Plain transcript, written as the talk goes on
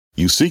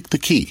You seek the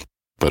key,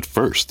 but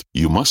first,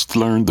 you must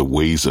learn the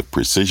ways of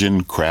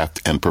precision,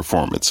 craft, and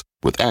performance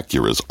with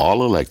Acura's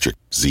all-electric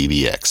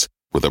ZDX.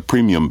 With a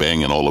premium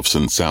Bang &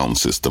 Olufsen sound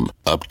system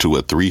up to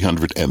a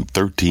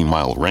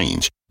 313-mile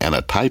range and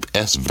a Type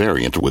S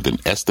variant with an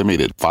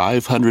estimated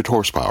 500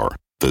 horsepower,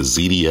 the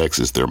ZDX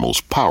is their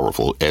most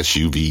powerful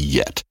SUV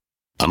yet.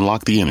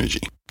 Unlock the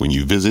energy when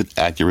you visit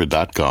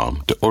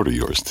Acura.com to order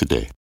yours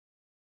today.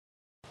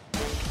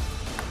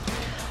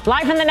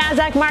 Live from the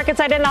NASDAQ market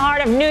site in the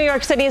heart of New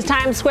York City's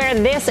Times Square,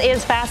 this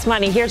is Fast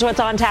Money. Here's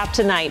what's on tap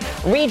tonight.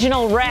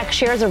 Regional wreck,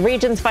 shares of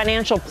Regions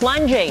Financial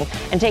plunging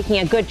and taking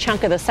a good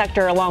chunk of the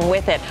sector along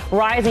with it.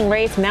 Rising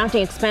rates,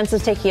 mounting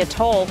expenses taking a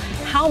toll.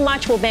 How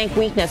much will bank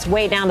weakness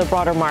weigh down the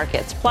broader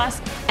markets?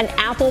 Plus, an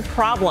Apple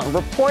problem.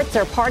 Reports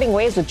are parting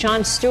ways with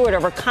Jon Stewart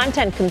over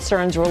content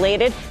concerns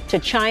related to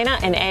China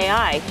and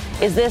AI.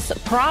 Is this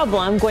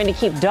problem going to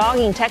keep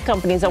dogging tech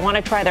companies that want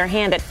to try their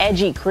hand at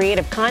edgy,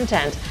 creative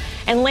content?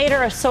 And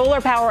later, a solar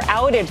power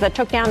outage that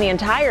took down the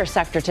entire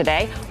sector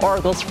today.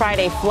 Oracle's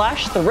Friday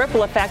flush, the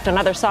ripple effect on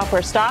other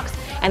software stocks,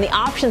 and the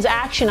options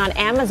action on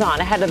Amazon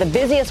ahead of the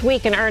busiest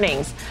week in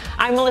earnings.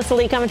 I'm Melissa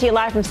Lee, coming to you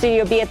live from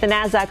Studio B at the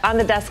NASDAQ. On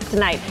the desk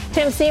tonight,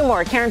 Tim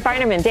Seymour, Karen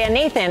Feinerman, Dan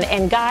Nathan,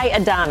 and Guy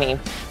Adami.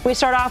 We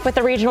start off with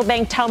the regional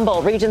bank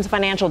tumble. Regions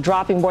Financial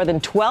dropping more than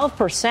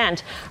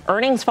 12%.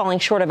 Earnings falling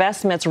short of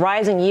estimates.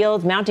 Rising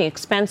yields, mounting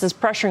expenses,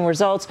 pressuring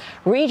results.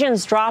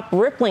 Regions drop,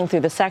 rippling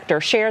through the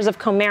sector. Shares of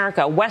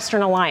Comerica,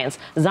 Western Alliance,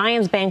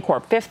 Zions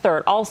Bancorp, Fifth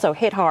Third also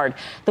hit hard.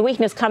 The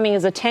weakness coming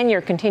as the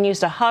 10-year continues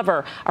to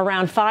hover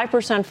around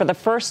 5% for the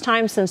first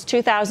time since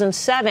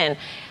 2007.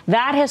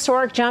 That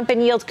historic jump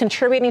in yields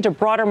contributing to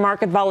broader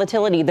market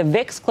volatility. The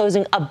VIX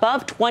closing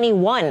above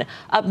 21,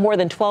 up more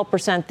than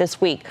 12%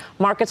 this week.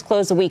 Markets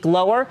closed the week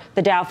lower.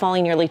 The Dow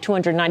falling nearly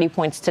 290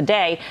 points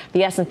today.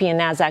 The S&P and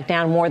Nasdaq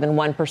down more than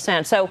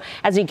 1%. So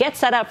as we get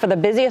set up for the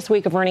busiest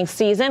week of earnings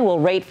season, will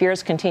rate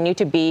fears continue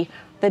to be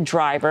the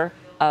driver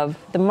of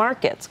the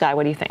markets? Guy,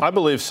 what do you think? I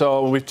believe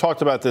so. We've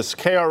talked about this.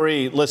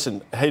 KRE,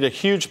 listen, had a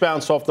huge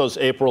bounce off those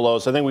April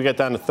lows. I think we got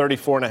down to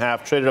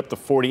 34.5, traded up to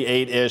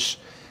 48-ish.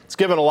 It's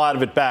given a lot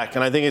of it back,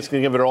 and I think it's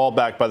going to give it all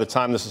back by the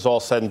time this is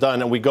all said and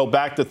done, and we go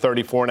back to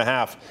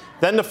 34.5.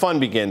 Then the fun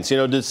begins. You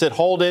know, does it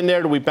hold in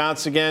there? Do we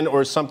bounce again,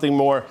 or is something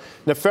more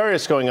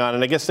nefarious going on?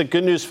 And I guess the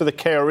good news for the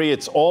KRE,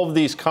 it's all of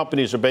these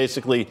companies are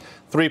basically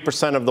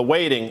 3% of the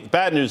weighting.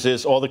 Bad news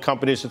is all the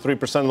companies are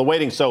 3% of the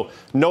weighting, so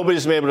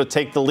nobody's been able to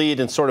take the lead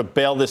and sort of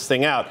bail this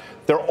thing out.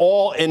 They're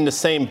all in the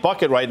same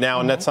bucket right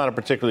now, and that's not a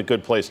particularly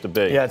good place to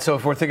be. Yeah, so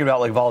if we're thinking about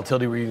like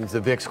volatility readings,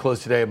 the VIX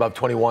closed today above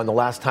 21. The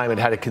last time it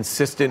had a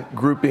consistent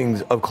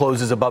groupings of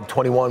closes above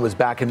 21 was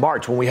back in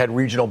March when we had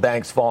regional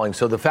banks falling.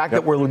 So the fact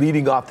that we're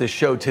leading off this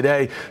show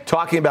today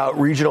talking about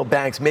regional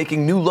banks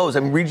making new lows. I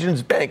mean,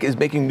 Regions Bank is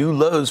making new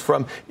lows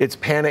from its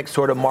panic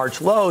sort of March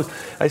lows.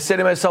 I said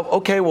to myself,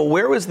 okay, well,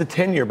 where was the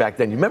 10-year back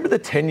then? You remember the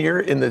 10-year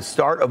in the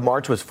start of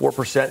March was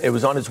 4%. It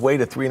was on its way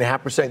to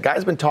 3.5%.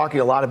 Guys been talking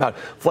a lot about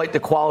flight to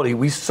quality.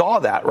 We saw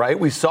that, right?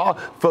 We saw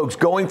folks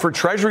going for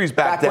treasuries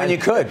back then. When you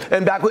could.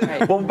 And back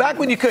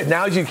when you could.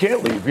 Now you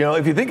can't leave, you know,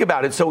 if you think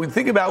about it. So we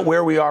think about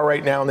where we are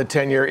right now in the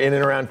 10-year, in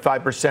and around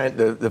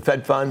 5%. The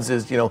Fed funds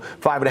is,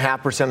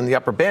 5.5% in the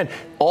upper band.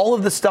 All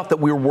of the stuff that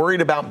we were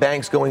worried about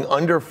banks going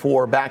under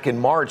 4 back in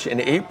March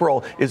and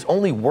April is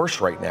only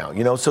worse right now,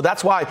 So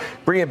that's why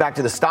bringing it back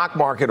to the stock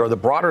market or the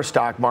broader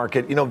stock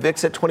market,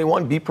 VIX at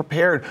 21, be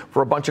prepared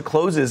for a bunch of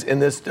closes in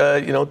this,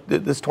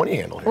 this 20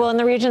 handle here. Well, in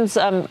the region's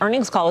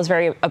earnings call is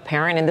very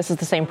apparent, and this is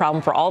the same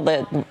problem for all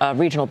the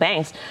regional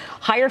banks.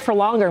 Higher for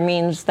longer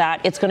means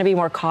that it's going to be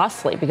more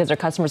costly because their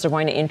customers are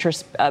going to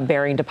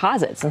interest-bearing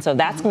deposits. And so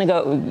that's going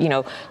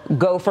to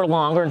go for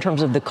longer in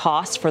terms of the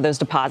cost for those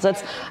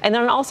deposits. And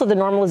then also the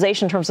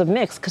normalization in terms of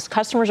mix, because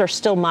customers are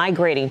still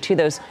migrating to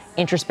those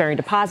interest-bearing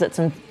deposits.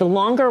 And the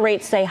longer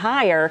rates stay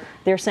higher,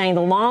 they're saying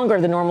the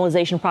longer the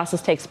normalization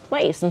process takes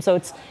place. And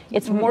so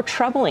it's more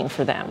troubling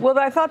for them. Well,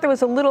 I thought there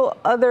was a little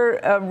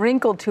other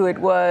wrinkle to it,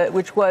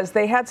 which was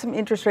they had some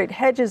interest rate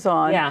hedges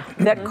on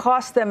that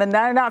cost them, and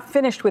they're not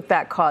finished with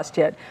that cost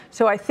yet.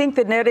 So I think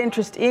the net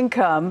interest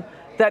income,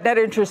 that net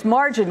interest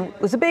margin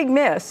was a big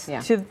miss.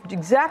 To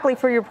exactly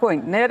for your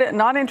point.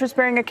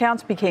 Non-interest-bearing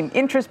accounts became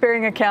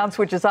interest-bearing accounts,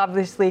 which is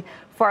obviously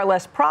far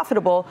less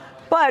profitable.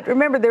 But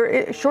remember,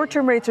 their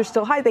short-term rates are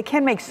still high. They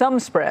can make some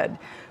spread.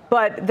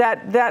 But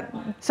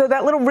so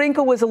that little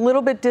wrinkle was a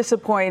little bit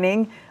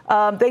disappointing.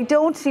 They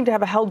don't seem to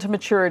have a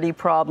held-to-maturity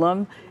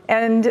problem.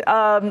 And,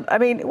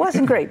 it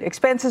wasn't great.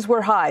 Expenses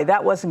were high.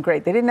 That wasn't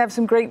great. They didn't have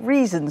some great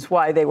reasons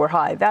why they were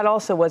high. That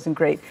also wasn't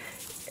great.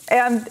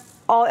 And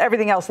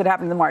everything else that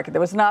happened in the market. There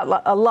was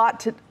not a lot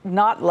to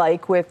not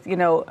like with,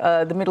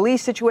 the Middle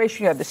East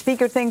situation. You had the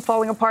speaker thing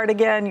falling apart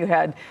again. You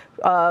had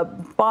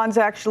bonds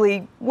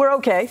actually were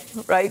okay,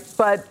 right?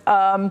 But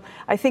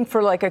I think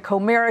for like a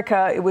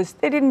Comerica,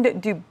 they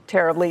didn't do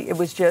terribly. It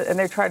was just, and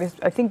they're trying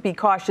to, I think, be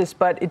cautious,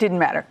 but it didn't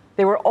matter.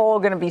 They were all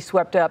going to be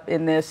swept up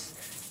in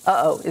this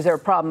is there a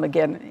problem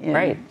again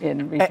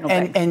in regional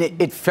banks? And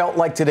it felt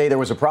like today there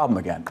was a problem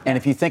again. And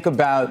if you think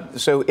about,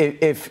 so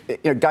if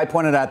Guy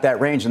pointed out that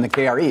range in the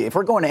KRE, if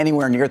we're going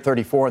anywhere near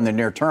 34 in the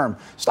near term,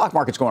 stock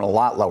market's going a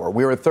lot lower.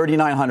 We were at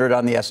 3,900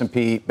 on the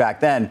S&P back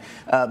then.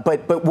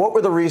 But what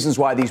were the reasons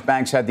why these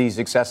banks had these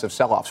excessive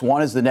sell-offs?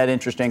 One is the net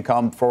interest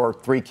income for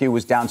 3Q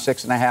was down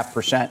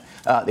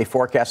 6.5%. They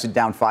forecasted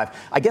down 5%.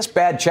 I guess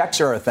bad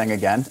checks are a thing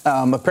again.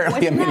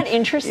 Apparently, Wasn't that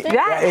interesting?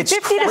 Yeah, it's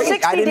 50 to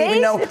 60 I didn't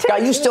even know. days? Guy,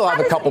 you still have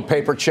a couple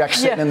paper checks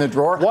sitting in the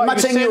drawer. Well, I'm not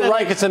saying you're right.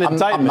 Like it's an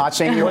indictment. I'm not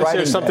saying you're right.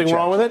 Is there something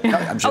wrong with it? No,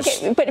 I'm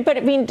just, Okay, but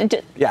I mean,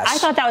 Yes. I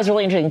thought that was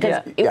really interesting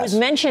because it Yes. was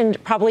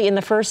mentioned probably in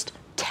the first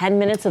 10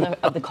 minutes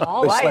of the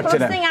call. It slipped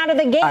First in. thing out of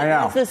the gate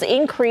was this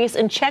increase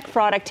in check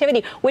fraud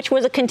activity, which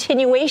was a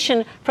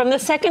continuation from the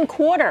second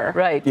quarter.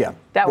 Right. Yeah.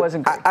 That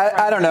wasn't good.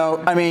 I don't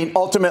know. I mean,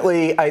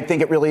 ultimately, I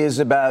think it really is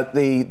about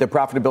the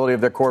profitability of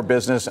their core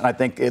business. And I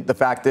think the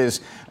fact is,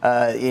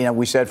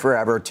 we said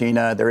forever,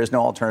 Tina, there is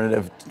no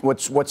alternative.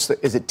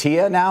 Is it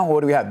TIA now?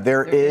 What do we have?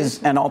 There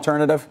is an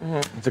alternative.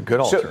 Mm-hmm. It's a good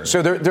alternative.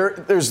 So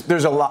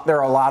there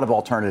are a lot of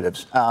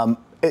alternatives.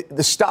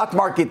 The stock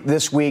market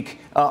this week,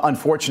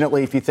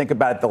 unfortunately, if you think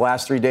about it, the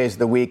last 3 days of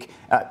the week,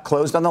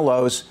 closed on the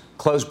lows,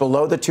 closed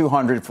below the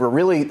 200 for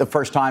really the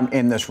first time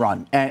in this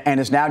run, and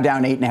is now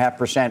down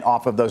 8.5%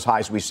 off of those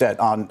highs we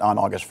set on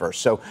August 1st.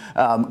 So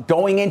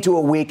going into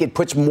a week, it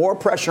puts more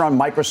pressure on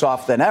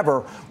Microsoft than ever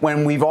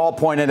when we've all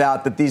pointed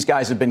out that these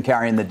guys have been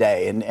carrying the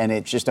day, and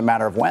it's just a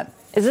matter of when.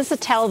 Is this a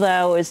tell,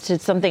 though, as to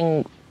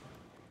something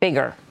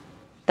bigger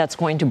that's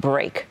going to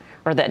break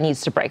or that needs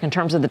to break in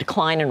terms of the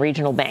decline in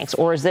regional banks?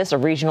 Or is this a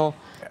regional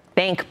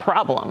bank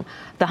problem?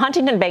 The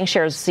Huntington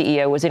Bancshares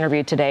CEO was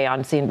interviewed today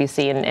on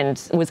CNBC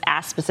and was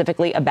asked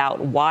specifically about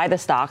why the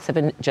stocks have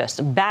been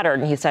just battered.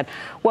 And he said,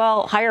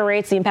 well, higher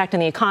rates, the impact on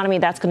the economy,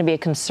 that's going to be a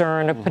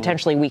concern, a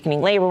potentially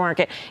weakening labor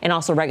market, and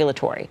also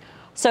regulatory.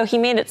 So he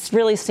made it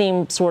really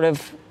seem sort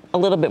of a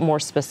little bit more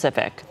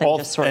specific than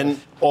just sort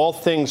of. All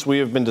things we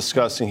have been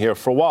discussing here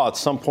for a while. At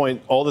some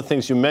point, all the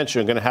things you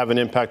mentioned are going to have an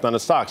impact on the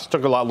stocks. It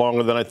took a lot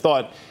longer than I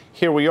thought.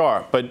 Here we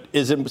are. But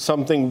is it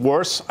something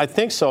worse? I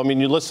think so. I mean,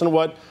 you listen to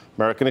what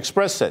American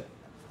Express said,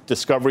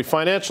 Discovery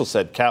Financial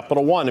said,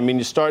 Capital One. I mean,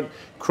 you start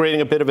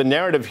creating a bit of a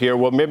narrative here.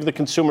 Well, maybe the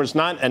consumer's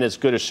not in as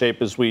good a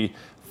shape as we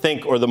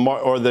think, or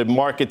the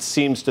market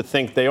seems to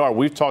think they are.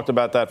 We've talked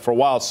about that for a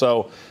while.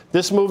 So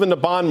this move in the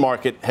bond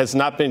market has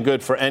not been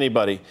good for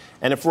anybody.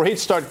 And if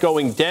rates start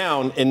going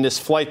down in this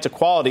flight to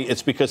quality,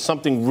 it's because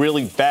something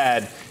really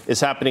bad is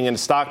happening in the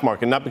stock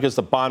market, not because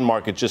the bond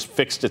market just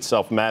fixed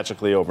itself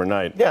magically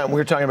overnight. Yeah, and we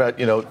were talking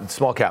about,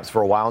 small caps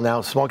for a while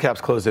now. Small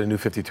caps closed at a new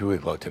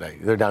 52-week low today.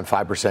 They're down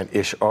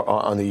 5%-ish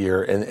on the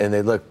year, and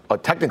they look,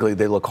 technically,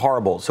 they look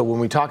horrible. So when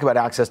we talk about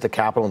access to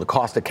capital and the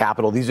cost of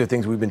capital, these are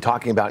things we've been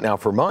talking about now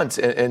for months.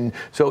 And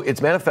so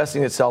it's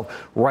manifesting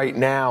itself right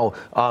now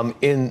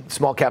in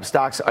small cap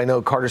stocks. I know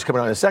Carter's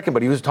coming on in a second,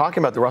 but he was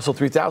talking about the Russell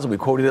 3000. We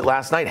quoted it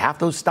last night. Half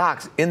those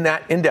stocks in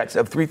that index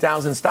of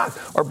 3,000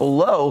 stocks are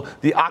below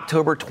the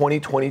October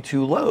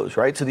 2022 lows,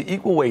 right? So the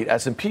equal weight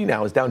S&P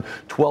now is down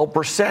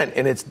 12%,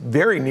 and it's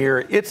very near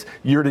its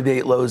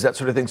year-to-date lows, that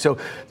sort of thing. So,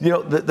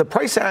 the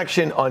price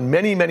action on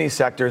many, many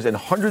sectors and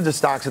hundreds of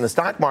stocks in the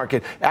stock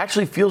market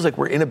actually feels like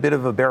we're in a bit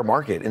of a bear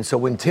market. And so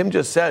when Tim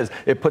just says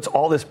it puts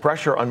all this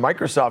pressure on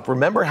Microsoft,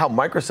 remember how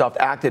Microsoft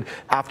acted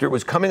after it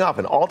was coming off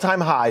an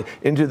all-time high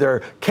into their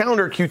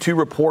calendar Q2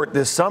 report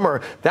this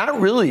summer. That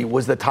really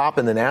was the top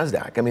in the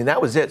NASDAQ. I mean,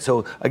 that was it.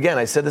 So again,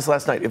 I said this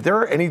last night, if there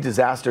are any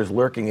disasters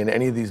lurking in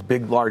any of these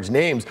big, large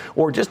names,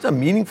 or just a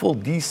meaningful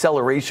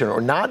deceleration,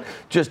 or not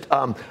just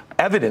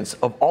evidence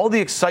of all the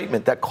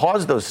excitement that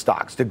caused those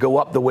stocks to go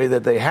up the way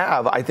that they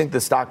have, I think the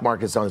stock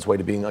market's on its way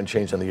to being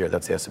unchanged on the year.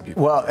 That's the S&P.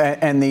 Well,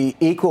 and the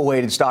equal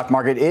weighted stock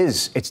market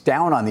it's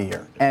down on the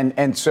year.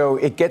 And so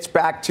it gets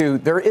back to,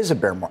 there is a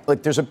bear market.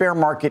 Like, there's a bear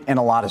market in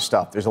a lot of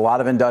stuff. There's a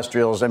lot of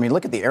industrials. I mean,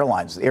 look at the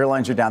airlines. The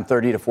airlines are down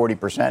 30 to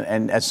 40%.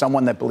 And as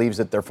someone that believes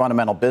that their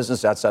fundamental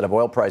business outside of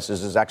oil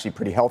prices is actually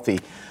pretty healthy,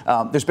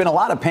 there's been a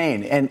lot of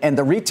pain. And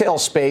the retail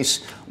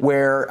space,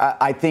 where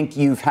I think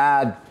you've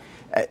had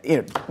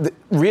the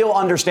real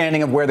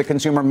understanding of where the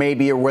consumer may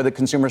be or where the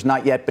consumer's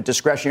not yet, but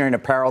discretionary and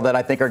apparel that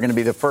I think are going to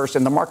be the first,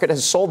 and the market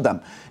has sold them.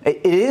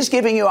 It is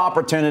giving you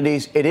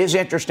opportunities. It is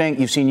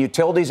interesting. You've seen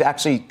utilities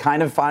actually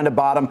kind of find a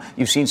bottom.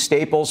 You've seen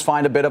staples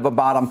find a bit of a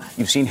bottom.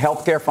 You've seen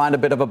healthcare find a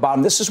bit of a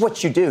bottom. This is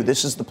what you do.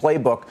 This is the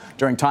playbook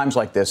during times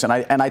like this. And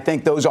I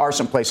think those are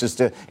some places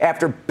to,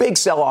 after big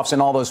sell-offs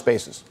in all those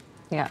spaces.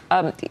 Yeah.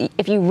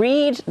 If you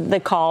read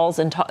the calls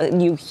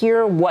and you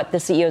hear what the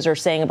CEOs are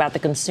saying about the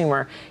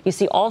consumer, you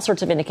see all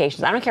sorts of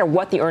indications. I don't care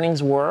what the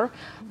earnings were,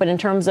 but in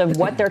terms of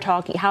what they're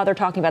talking, how they're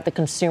talking about the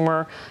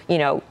consumer,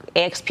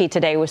 AXP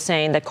today was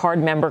saying that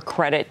card member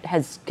credit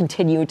has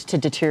continued to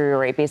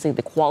deteriorate. Basically,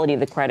 the quality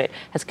of the credit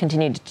has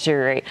continued to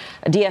deteriorate.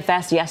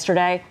 DFS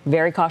yesterday,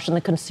 very cautious on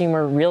the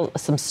consumer,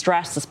 some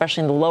stress,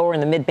 especially in the lower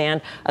and the mid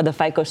band of the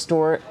FICO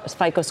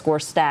score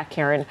stack,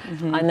 Karen.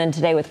 Mm-hmm. And then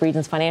today with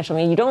Regions Financial,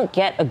 I mean, you don't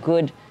get a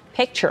good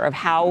picture of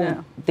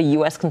how the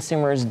U.S.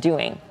 consumer is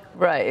doing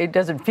Right. It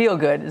doesn't feel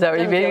good. Is that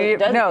what you mean?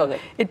 No,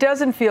 it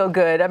doesn't feel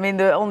good. I mean,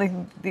 the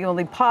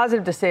only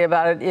positive to say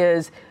about it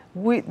is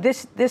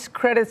this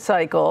credit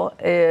cycle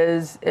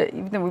is,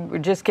 even though we're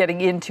just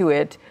getting into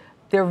it,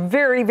 they're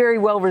very, very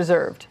well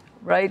reserved,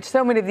 right?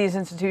 So many of these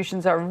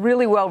institutions are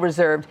really well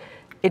reserved.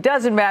 It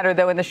doesn't matter,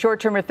 though, in the short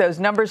term, if those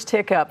numbers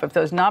tick up, if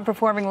those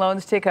non-performing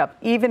loans tick up,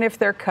 even if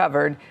they're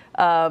covered,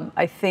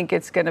 I think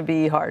it's going to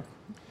be hard.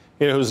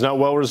 You know who's not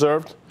well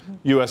reserved?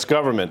 U.S.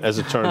 government, as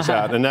it turns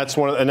out, and that's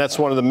one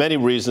of the many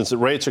reasons that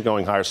rates are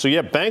going higher. So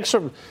yeah, banks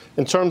are,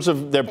 in terms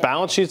of their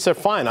balance sheets, they're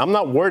fine. I'm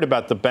not worried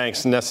about the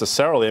banks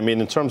necessarily. I mean,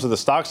 in terms of the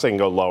stocks, they can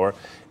go lower.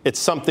 It's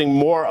something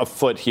more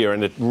afoot here,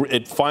 and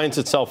it finds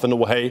itself in the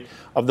way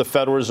of the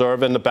Federal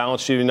Reserve and the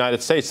balance sheet of the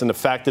United States, and the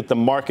fact that the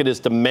market is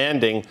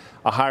demanding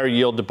a higher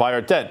yield to buy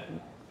our debt.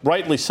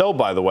 Rightly so,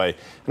 by the way.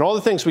 And all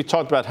the things we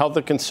talked about, how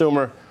the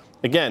consumer.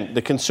 Again,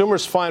 the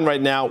consumer's fine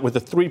right now with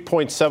a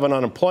 3.7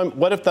 unemployment.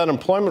 What if that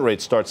unemployment rate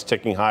starts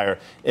ticking higher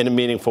in a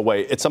meaningful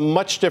way? It's a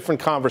much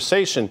different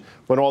conversation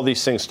when all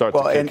these things start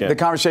to kick in. The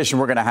conversation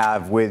we're going to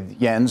have with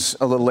Jens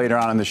a little later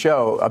on in the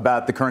show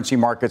about the currency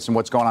markets and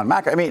what's going on.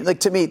 I mean,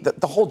 like, to me,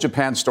 the whole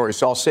Japan story,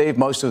 so I'll save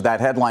most of that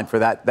headline for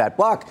that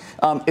block,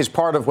 is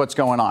part of what's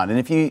going on. And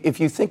if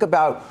you think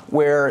about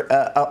where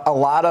a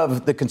lot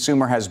of the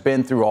consumer has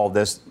been through all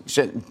this,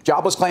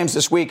 jobless claims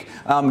this week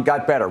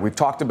got better. We've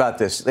talked about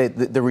this.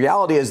 The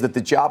reality is that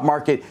the job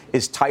market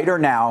is tighter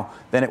now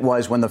than it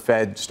was when the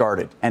Fed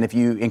started. And if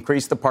you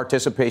increase the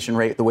participation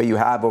rate the way you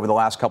have over the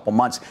last couple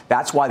months,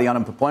 that's why the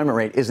unemployment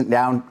rate isn't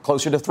down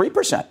closer to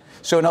 3%.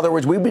 So in other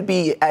words, we would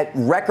be at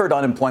record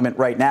unemployment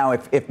right now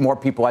if more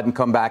people hadn't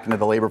come back into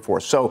the labor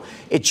force. So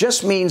it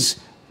just means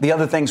the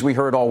other things we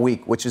heard all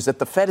week, which is that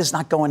the Fed is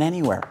not going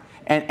anywhere.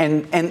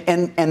 And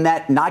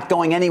that not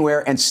going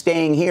anywhere and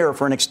staying here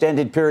for an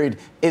extended period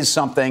is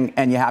something,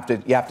 and you have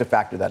to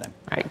factor that in.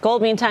 All right.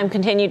 Gold, meantime,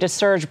 continued to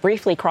surge,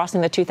 briefly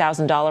crossing the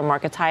 $2,000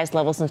 mark, its highest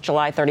level since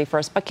July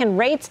 31st. But can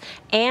rates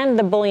and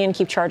the bullion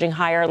keep charging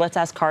higher? Let's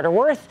ask Carter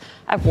Worth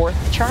of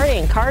Worth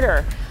Charting.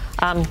 Carter,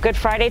 good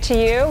Friday to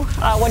you.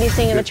 What are you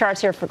seeing in the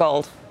charts here for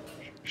gold?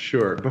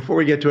 Sure. Before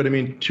we get to it, I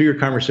mean, to your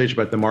conversation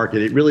about the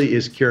market, it really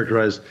is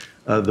characterized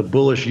the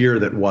bullish year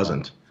that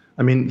wasn't.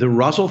 I mean, the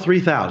Russell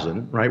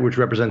 3000, right, which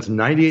represents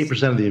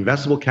 98% of the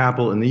investable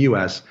capital in the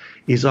U.S.,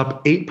 is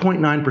up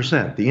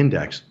 8.9%, the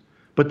index.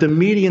 But the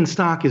median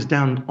stock is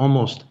down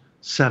almost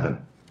 7%.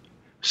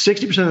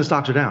 60% of the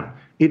stocks are down.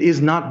 It has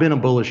not been a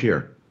bullish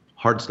year.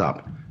 Hard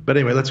stop. But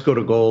anyway, let's go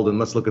to gold and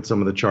let's look at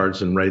some of the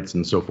charts and rates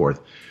and so forth.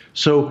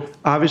 So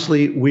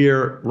obviously,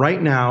 we're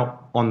right now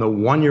on the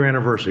one-year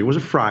anniversary. It was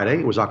a Friday.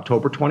 It was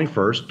October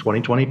 21st,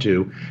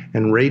 2022,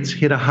 and rates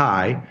hit a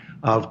high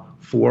of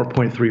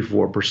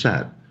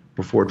 4.34%.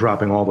 Before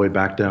dropping all the way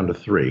back down to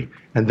 3.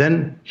 And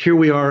then here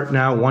we are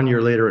now 1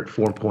 year later at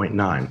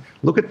 4.9.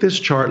 Look at this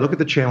chart, look at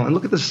the channel, and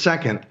look at the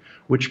second,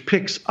 which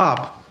picks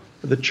up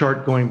the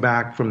chart going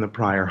back from the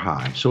prior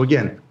high. So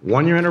again,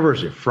 1 year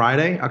anniversary,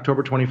 Friday,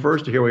 October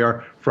 21st, here we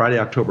are, Friday,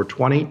 October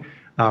 20,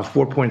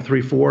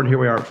 4.34, and here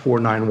we are at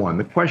 4.91.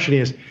 The question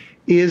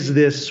is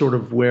this sort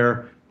of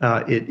where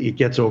it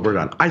gets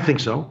overdone? I think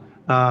so.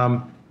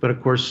 But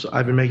of course,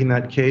 I've been making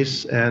that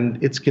case, and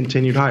it's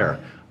continued higher.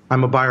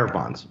 I'm a buyer of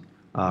bonds.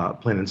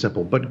 Plain and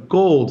simple. But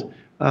gold,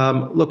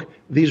 look,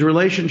 these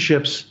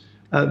relationships,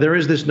 there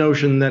is this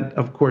notion that,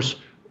 of course,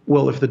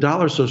 well, if the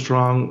dollar's so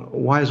strong,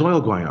 why is oil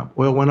going up?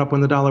 Oil went up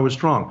when the dollar was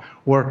strong.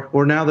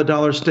 Or now the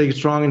dollar stays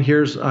strong, and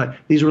here's,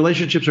 these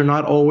relationships are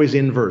not always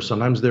inverse.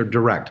 Sometimes they're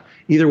direct.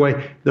 Either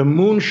way, the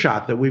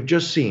moonshot that we've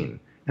just seen,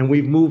 and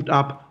we've moved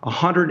up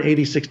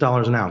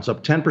 $186 an ounce,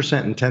 up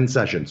 10% in 10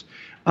 sessions.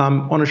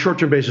 On a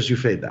short-term basis, you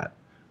fade that,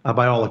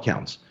 by all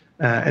accounts.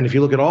 And if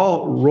you look at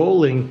all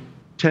rolling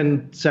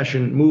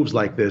 10-session moves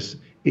like this,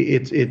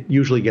 it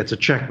usually gets a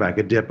check back,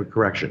 a dip, a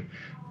correction.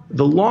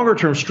 The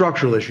longer-term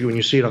structural issue, and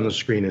you see it on the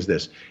screen, is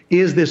this.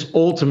 Is this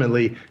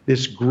ultimately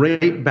this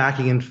great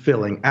backing and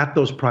filling at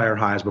those prior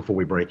highs before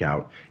we break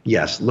out?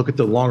 Yes. Look at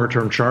the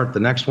longer-term chart, the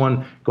next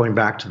one, going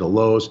back to the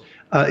lows.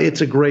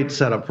 It's a great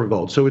setup for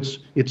gold. So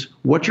it's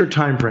what your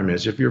time frame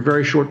is. If you're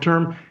very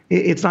short-term,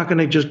 it's not going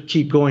to just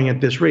keep going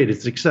at this rate.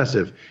 It's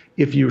excessive.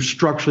 If you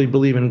structurally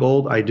believe in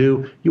gold, I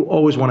do, you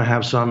always want to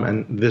have some,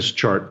 and this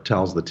chart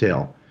tells the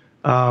tale.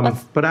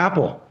 But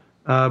Apple,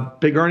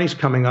 big earnings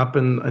coming up,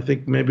 and I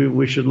think maybe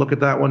we should look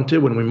at that one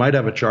too when we might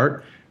have a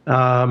chart.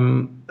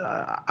 I'm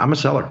a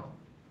seller.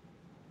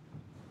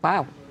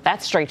 Wow.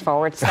 That's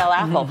straightforward. Sell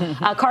Apple.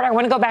 Carter, I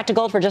want to go back to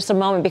gold for just a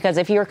moment, because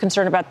if you're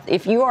concerned about,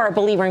 if you are a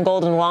believer in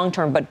gold in the long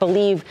term, but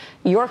believe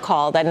your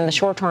call that in the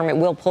short term it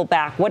will pull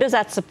back, what is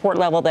that support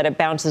level that it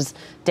bounces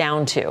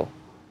down to?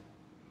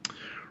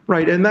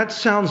 Right. And that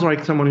sounds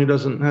like someone who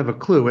doesn't have a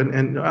clue.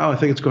 And I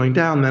think it's going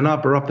down, then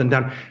up, or up, then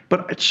down.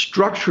 But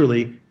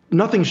structurally,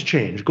 nothing's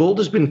changed. Gold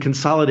has been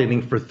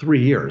consolidating for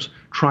 3 years,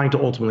 trying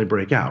to ultimately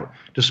break out,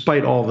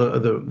 despite all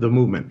the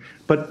movement.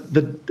 But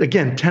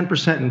again,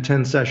 10% in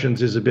 10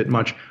 sessions is a bit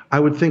much. I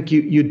would think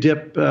you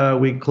dip.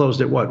 We closed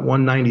at what,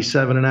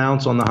 197 an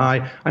ounce on the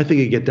high. I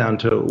think you get down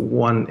to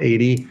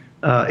 180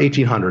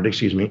 1800,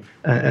 excuse me,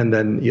 and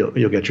then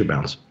you'll get your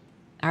bounce.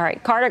 All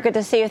right, Carter, good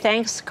to see you.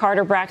 Thanks.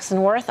 Carter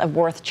Braxton Worth of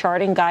Worth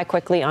Charting. Guy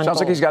quickly on Sounds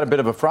gold. like he's got a bit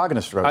of a frog in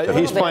his throat.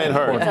 He's playing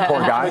hurt. Poor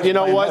guy. But you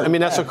know what? I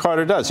mean, that's what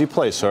Carter does. He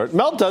plays hurt.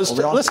 Mel does.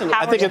 Listen,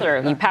 I think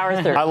he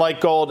powers through. I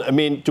like gold. I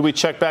mean, do we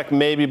check back?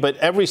 Maybe. But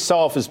every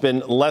sell-off has been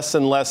less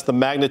and less. The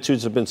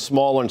magnitudes have been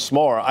smaller and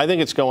smaller. I think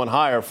it's going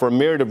higher for a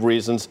myriad of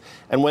reasons.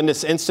 And when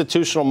this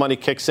institutional money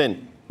kicks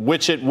in,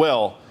 which it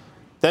will,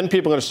 then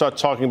people are going to start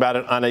talking about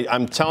it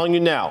I'm telling you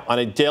now, on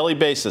a daily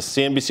basis.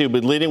 CNBC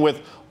will be leading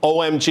with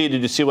OMG,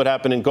 did you see what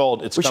happened in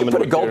gold? It's we should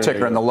put a gold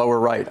ticker in the lower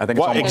right. I think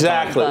it's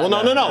exactly. Well,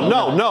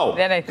 no.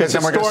 Because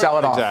then we're going to sell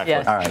it off. Exactly.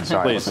 Yes. All right,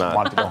 sorry. Please not.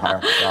 Want to go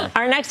higher. Sorry.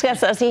 Our next guest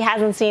says he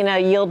hasn't seen a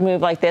yield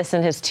move like this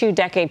in his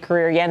 2-decade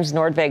career. Jens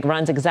Nordvig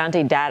runs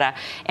Exante Data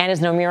and is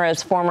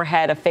Nomura's former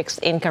head of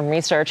fixed income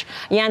research.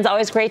 Jens,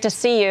 always great to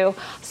see you.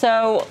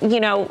 So,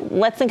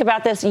 let's think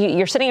about this.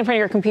 You're sitting in front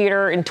of your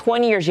computer. In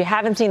 20 years, you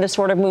haven't seen this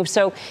sort of move.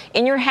 So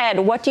in your head,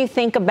 what do you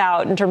think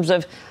about in terms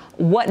of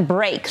what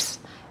breaks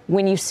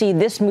when you see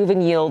this move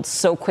in yields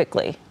so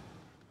quickly?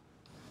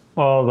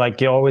 Well,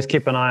 you always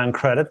keep an eye on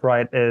credit,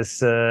 right? Is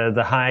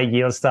the high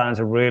yield starting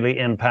to really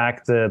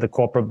impact the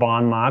corporate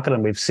bond market,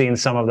 and we've seen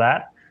some of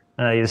that.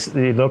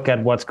 You look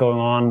at what's going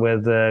on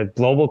with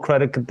global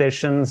credit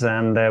conditions,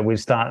 and we've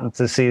started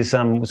to see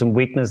some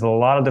weakness in a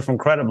lot of different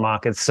credit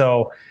markets.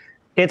 So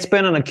it's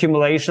been an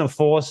accumulation of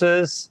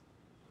forces.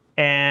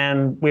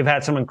 And we've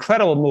had some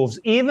incredible moves,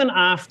 even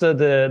after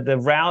the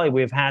rally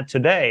we've had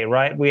today,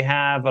 right? We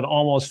have an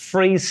almost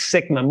 3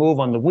 sigma move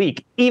on the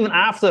week, even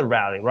after the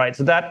rally, right?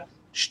 So that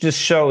just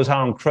shows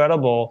how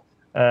incredible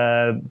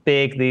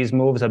big these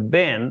moves have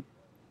been.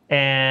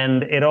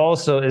 And it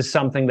also is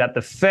something that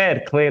the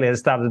Fed clearly has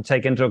started to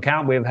take into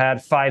account. We've had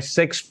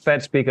 5-6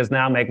 Fed speakers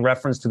now make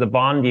reference to the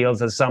bond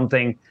yields as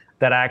something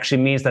that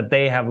actually means that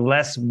they have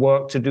less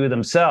work to do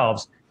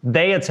themselves.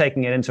 They are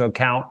taking it into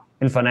account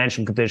in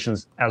financial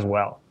conditions as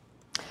well.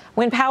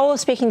 When Powell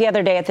was speaking the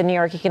other day at the New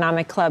York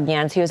Economic Club,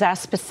 Jens, he was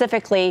asked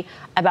specifically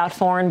about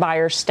foreign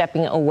buyers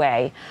stepping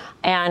away.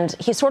 And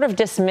he sort of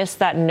dismissed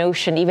that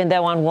notion, even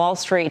though on Wall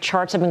Street,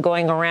 charts have been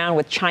going around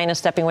with China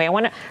stepping away. I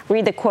want to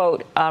read the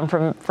quote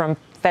from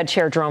Fed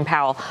Chair Jerome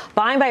Powell.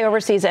 Buying by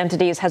overseas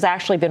entities has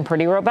actually been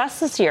pretty robust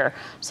this year.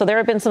 So there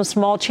have been some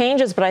small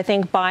changes, but I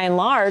think by and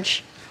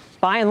large,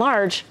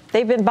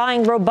 they've been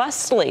buying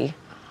robustly.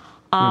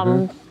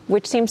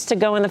 Which seems to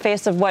go in the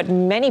face of what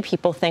many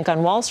people think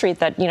on Wall Street,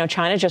 that,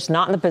 China's just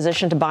not in the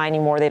position to buy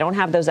anymore. They don't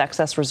have those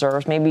excess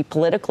reserves. Maybe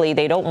politically,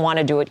 they don't want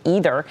to do it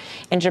either.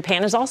 And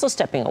Japan is also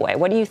stepping away.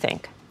 What do you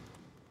think?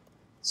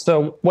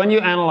 So when you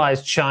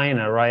analyze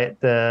China, right,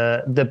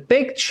 the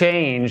big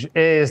change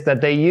is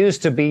that they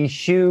used to be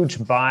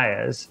huge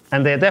buyers,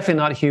 and they're definitely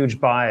not huge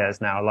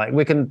buyers now.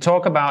 We can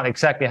talk about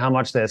exactly how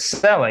much they're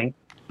selling,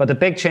 but the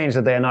big change is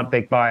that they're not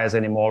big buyers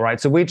anymore, right?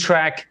 So we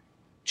track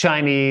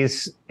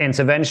Chinese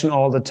intervention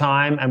all the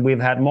time, and we've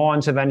had more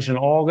intervention in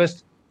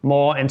August,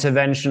 more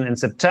intervention in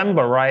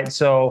September, right?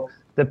 So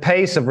the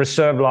pace of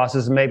reserve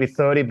losses is maybe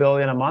 30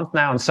 billion a month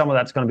now, and some of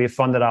that's going to be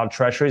funded out of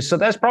treasuries. So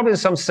there's probably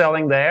some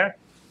selling there.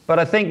 But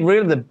I think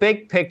really the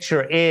big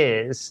picture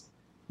is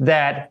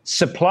that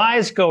supply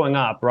is going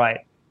up, right?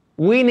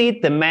 We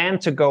need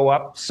demand to go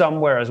up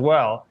somewhere as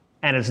well.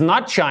 And it's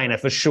not China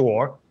for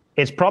sure.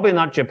 It's probably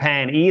not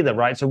Japan either,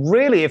 right? So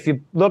really, if you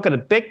look at the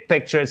big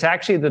picture, it's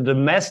actually the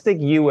domestic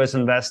U.S.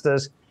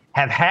 investors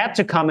have had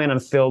to come in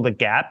and fill the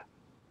gap.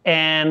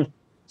 And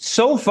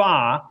so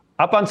far,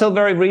 up until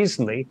very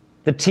recently,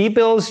 the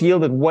T-bills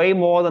yielded way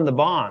more than the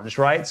bonds,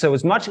 right? So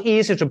it's much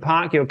easier to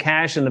park your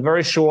cash in the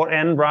very short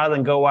end rather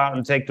than go out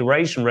and take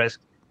duration risk.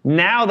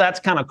 Now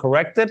that's kind of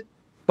corrected,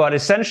 but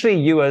essentially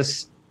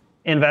U.S.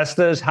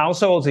 investors,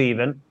 households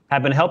even,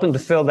 have been helping to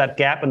fill that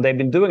gap, and they've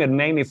been doing it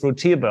mainly through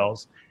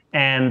T-bills.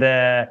 And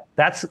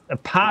that's a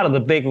part of the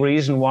big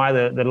reason why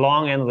the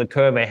long end of the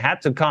curve, they had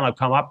to kind of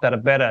come up at a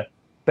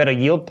better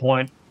yield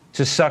point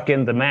to suck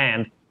in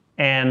demand.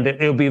 And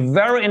it'll be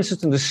very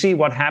interesting to see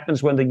what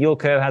happens when the yield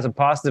curve has a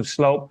positive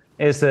slope.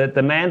 Is the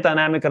demand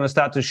dynamic going to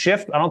start to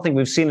shift? I don't think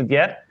we've seen it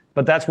yet,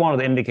 but that's one of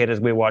the indicators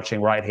we're watching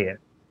right here.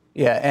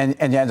 Yeah,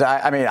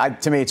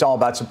 and to me, it's all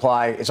about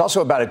supply. It's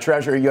also about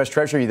a U.S.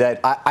 Treasury that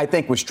I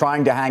think was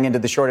trying to hang into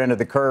the short end of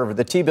the curve,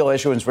 the T-bill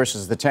issuance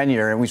versus the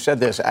 10-year. And we've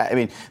said this. I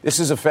mean, this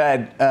is a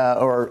Fed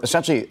or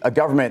essentially a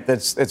government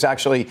that's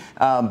actually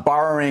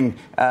borrowing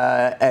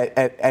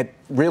at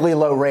really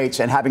low rates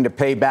and having to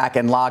pay back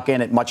and lock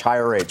in at much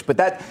higher rates.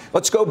 But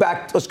let's go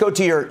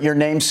to your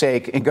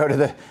namesake and go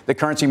to the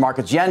currency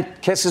markets. Yen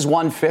kisses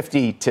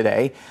 150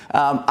 today.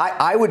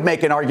 I would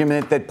make an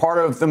argument that part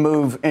of the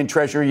move in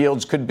Treasury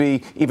yields could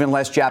be even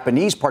less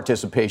Japanese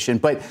participation.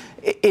 But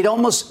it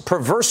almost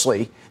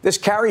perversely, this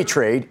carry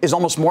trade is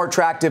almost more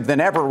attractive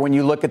than ever when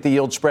you look at the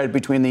yield spread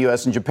between the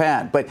U.S. and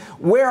Japan. But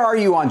where are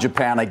you on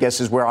Japan, I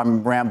guess, is where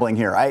I'm rambling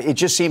here. It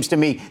just seems to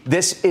me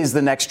this is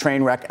the next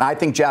train wreck. And I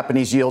think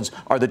Japanese yields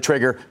are the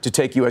trigger to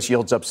take U.S.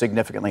 yields up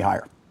significantly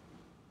higher.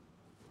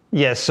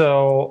 Yeah,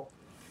 so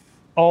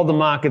all the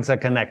markets are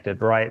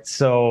connected, right?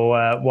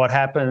 So what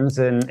happens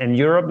in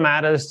Europe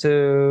matters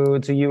to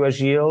U.S.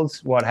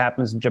 yields. What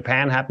happens in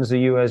Japan happens to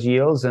U.S.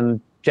 yields. And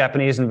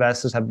Japanese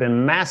investors have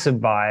been massive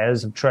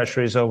buyers of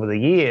treasuries over the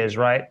years,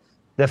 right?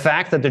 The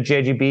fact that the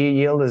JGB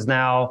yield is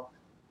now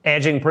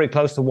edging pretty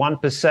close to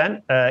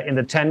 1% in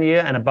the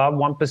 10-year and above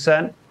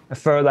 1%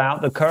 further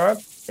out the curve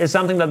is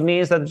something that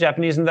means that the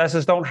Japanese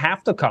investors don't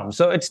have to come.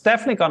 So it's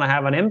definitely going to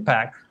have an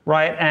impact,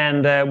 right?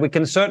 And we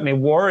can certainly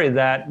worry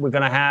that we're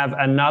going to have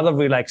another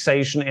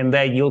relaxation in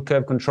their yield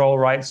curve control,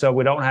 right? So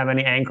we don't have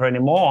any anchor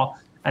anymore.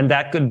 And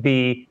that could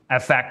be a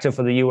factor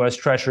for the U.S.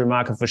 Treasury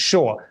market for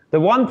sure. The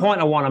one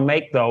point I want to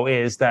make, though,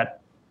 is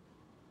that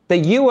the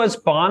U.S.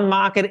 bond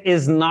market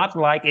is not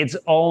like its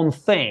own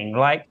thing.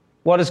 Like,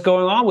 what is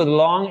going on with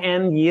long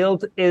end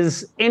yield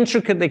is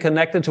intricately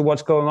connected to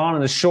what's going on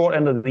in the short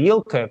end of the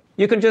yield curve.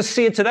 You can just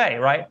see it today,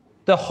 right?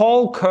 The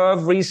whole curve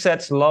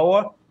resets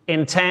lower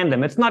in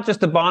tandem. It's not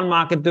just the bond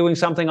market doing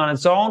something on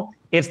its own,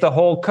 it's the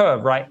whole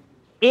curve, right?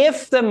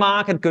 If the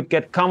market could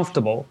get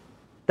comfortable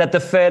that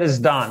the Fed is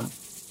done,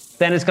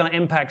 then it's going to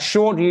impact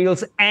short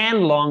yields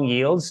and long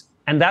yields,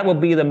 and that will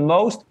be the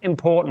most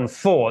important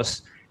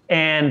force.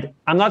 And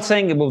I'm not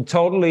saying it will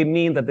totally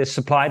mean that the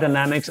supply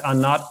dynamics are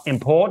not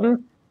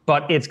important,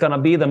 but it's going to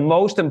be the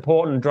most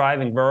important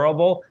driving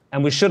variable,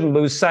 and we shouldn't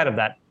lose sight of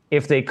that.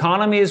 If the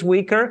economy is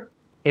weaker,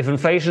 if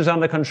inflation is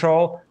under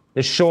control,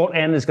 the short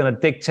end is going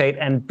to dictate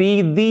and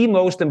be the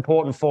most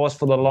important force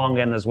for the long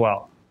end as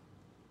well.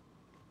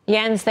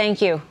 Jens,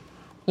 thank you.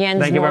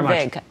 Jens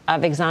Norvig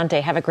of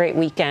Exante. Have a great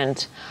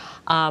weekend.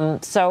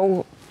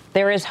 So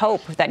there is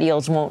hope that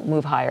yields won't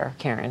move higher,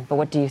 Karen, but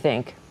what do you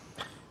think?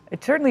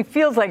 It certainly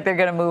feels like they're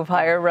going to move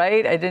higher,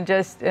 right?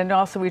 And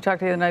also we talked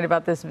the other night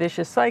about this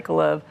vicious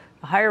cycle of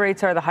the higher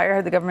rates are, the higher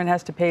the government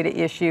has to pay to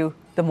issue,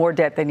 the more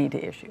debt they need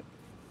to issue.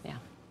 Yeah.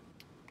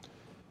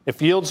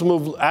 If yields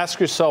move, ask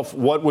yourself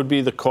what would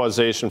be the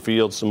causation for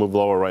yields to move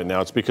lower right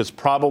now. It's because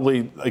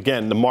probably,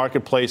 again, the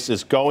marketplace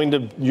is going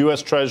to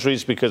U.S.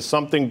 Treasuries because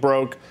something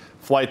broke,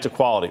 flight to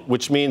quality,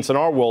 which means in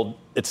our world,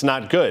 it's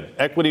not good.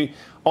 Equity,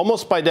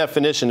 almost by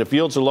definition, if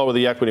yields are lower,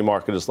 the equity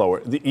market is lower.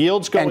 The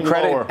yields going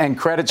lower. And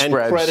credit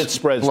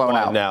spreads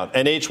widen out.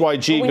 And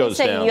HYG goes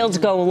down. When you say yields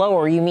go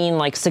lower, you mean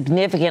like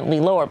significantly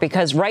lower?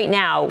 Because right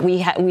now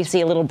we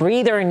see a little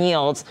breather in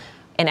yields,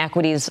 and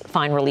equities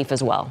find relief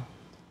as well.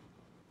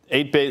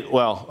 A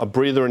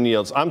breather in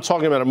yields. I'm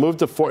talking about a move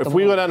to 4. If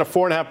we go down to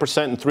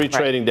 4.5% in 3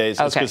 trading days,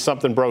 it's because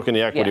something broke in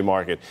the equity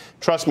market.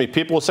 Trust me,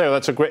 people will say, "Oh,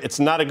 it's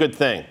not a good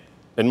thing."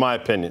 In my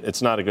opinion,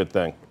 it's not a good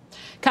thing.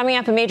 Coming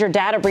up, a major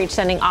data breach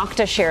sending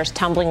Okta shares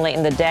tumbling late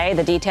in the day.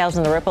 The details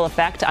and the ripple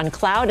effect on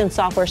cloud and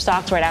software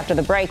stocks right after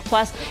the break.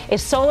 Plus, a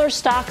solar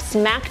stock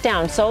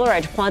smackdown.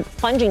 SolarEdge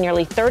plunging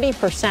nearly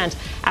 30%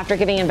 after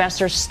giving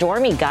investors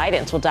stormy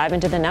guidance. We'll dive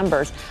into the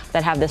numbers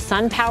that have the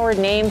sun-powered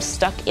name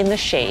stuck in the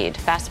shade.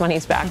 Fast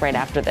Money's back right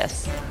after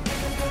this.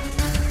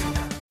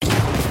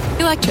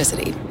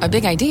 Electricity, a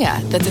big idea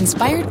that's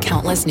inspired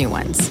countless new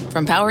ones.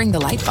 From powering the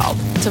light bulb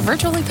to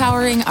virtually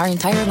powering our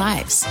entire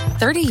lives.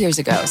 30 years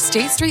ago,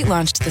 State Street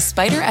launched the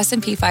Spider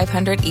S&P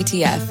 500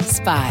 ETF,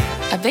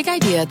 SPY. A big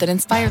idea that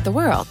inspired the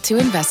world to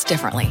invest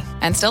differently.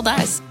 And still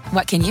does.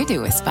 What can you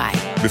do with SPY?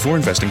 Before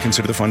investing,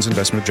 consider the fund's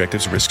investment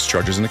objectives, risks,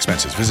 charges, and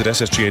expenses. Visit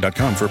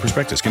ssga.com for a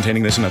prospectus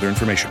containing this and other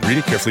information. Read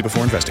it carefully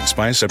before investing.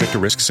 SPY is subject to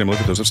risks similar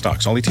to those of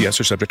stocks. All ETFs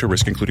are subject to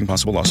risk, including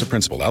possible loss of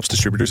principal. Alps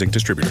Distributors, Inc.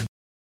 Distributor.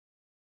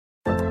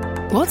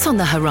 What's on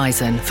the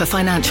horizon for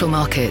financial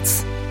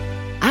markets?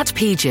 At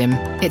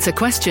PGIM, it's a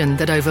question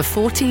that over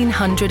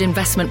 1,400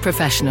 investment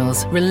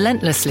professionals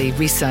relentlessly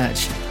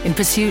research in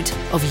pursuit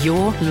of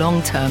your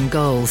long-term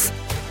goals.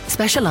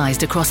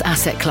 Specialized across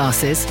asset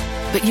classes,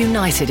 but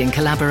united in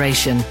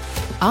collaboration,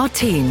 our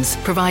teams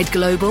provide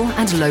global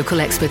and local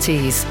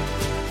expertise.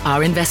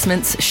 Our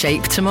investments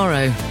shape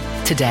tomorrow,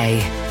 today.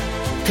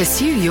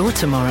 Pursue your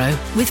tomorrow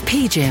with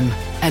PGIM,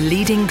 a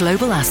leading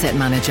global asset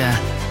manager.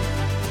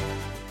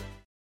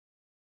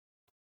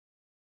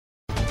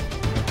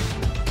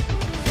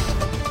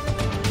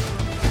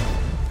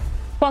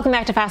 Welcome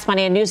back to Fast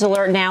Money. A news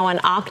alert now on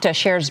Okta.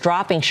 Shares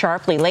dropping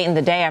sharply late in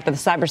the day after the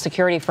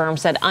cybersecurity firm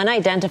said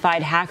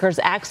unidentified hackers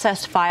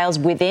accessed files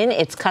within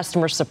its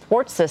customer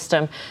support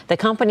system. The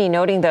company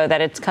noting, though, that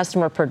its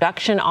customer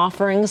production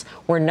offerings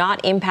were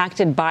not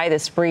impacted by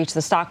this breach.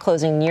 The stock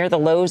closing near the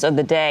lows of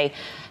the day,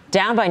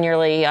 down by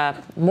nearly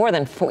more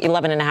than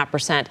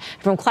 11.5%.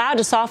 From cloud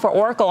to software,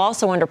 Oracle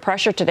also under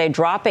pressure today,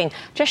 dropping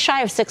just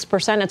shy of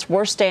 6%. Its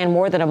worst day in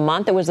more than a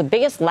month. It was the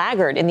biggest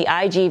laggard in the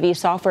IGV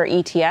software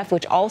ETF,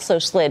 which also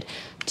slid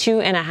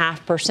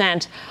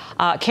 2.5%.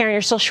 Karen,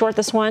 you're still short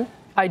this one?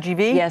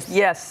 IGV?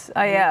 Yes,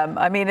 I am.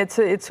 I mean, it's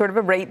sort of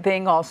a rate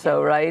thing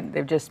also, right?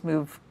 They've just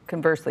moved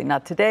conversely.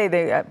 Not today.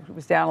 It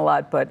was down a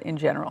lot, but in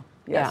general,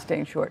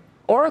 staying short.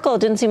 Oracle,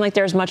 it didn't seem like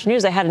there was much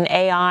news. They had an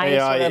AI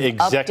sort of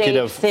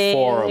executive thing,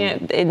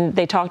 forum. And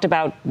they talked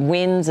about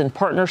wins and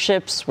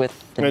partnerships with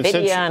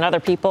NVIDIA and other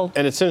people.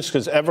 And it's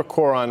interesting because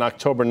Evercore on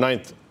October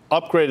 9th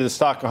upgraded the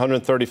stock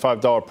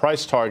 $135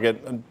 price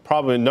target, and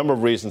probably a number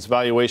of reasons,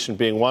 valuation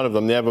being one of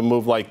them. They have a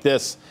move like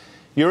this.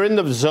 you're in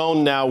the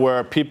zone now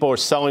where people are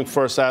selling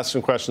first,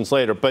 asking questions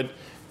later. But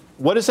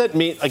what does that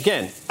mean?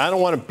 Again, I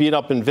don't want to beat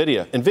up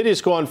NVIDIA.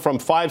 NVIDIA's gone from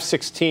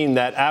 516,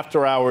 that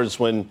after hours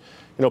when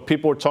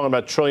people were talking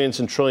about trillions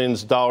and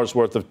trillions of dollars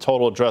worth of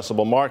total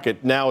addressable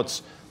market. Now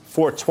it's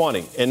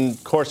 420 in the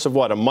course of,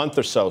 a month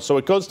or so. So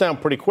it goes down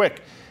pretty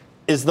quick.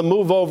 Is the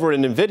move over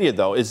in NVIDIA,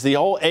 though, is the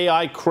whole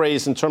AI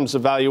craze in terms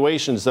of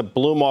valuations that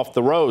bloom off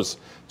the rose?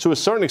 To a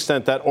certain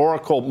extent, that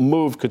Oracle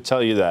move could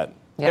tell you that.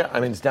 Yeah,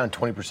 I mean, it's down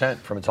 20%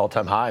 from its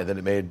all-time high that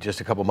it made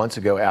just a couple months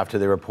ago after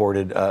they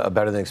reported a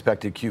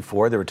better-than-expected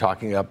Q4. They were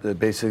talking up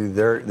basically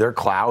their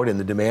cloud and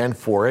the demand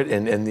for it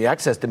and the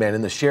excess demand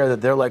and the share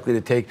that they're likely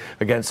to take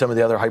against some of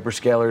the other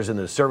hyperscalers and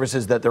the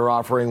services that they're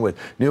offering with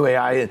new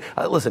AI.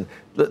 Listen,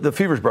 the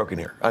fever's broken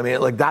here. I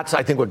mean, that's,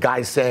 I think, what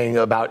Guy's saying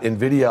about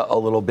NVIDIA a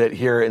little bit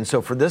here. And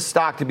so for this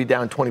stock to be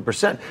down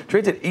 20%,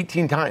 trades at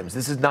 18 times.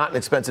 This is not an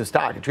expensive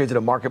stock. It trades at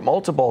a market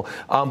multiple,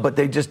 but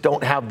they just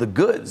don't have the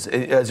goods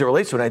as it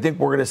relates to it. And I think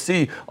we're going to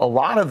see a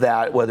lot of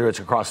that, whether it's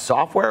across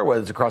software,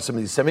 whether it's across some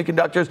of these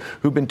semiconductors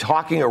who've been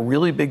talking a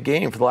really big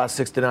game for the last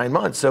 6 to 9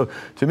 months. So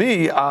to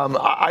me,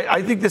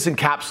 I think this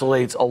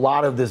encapsulates a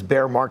lot of this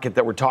bear market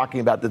that we're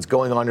talking about that's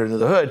going on under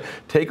the hood.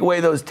 Take away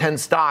those 10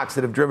 stocks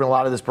that have driven a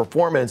lot of this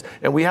performance,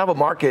 and we have a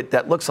market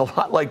that looks a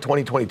lot like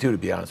 2022, to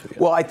be honest with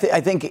you. Well, I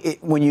think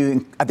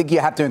you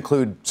have to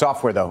include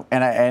software, though,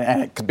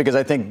 and because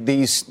I think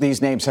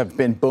these names have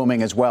been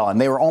booming as well,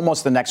 and they were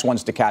almost the next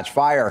ones to catch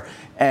fire,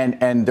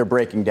 and they're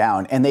breaking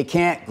down, and they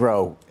can't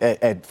grow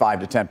at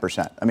 5 to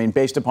 10%. I mean,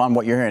 based upon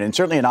what you're hearing, and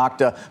certainly in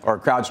Okta or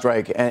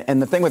CrowdStrike,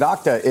 and the thing with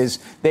Okta is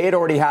they had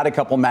already had a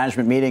couple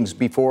management meetings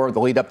before the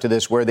lead up to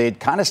this, where they'd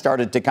kind of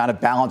started to kind of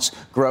balance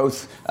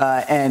growth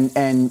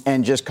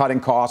and just cutting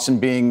costs and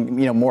being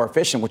more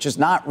efficient, which is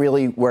not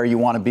really where you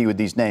want to be with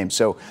these names.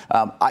 So,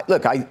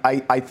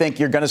 I think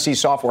you're going to see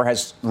software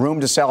has room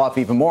to sell off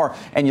even more.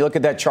 And you look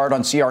at that chart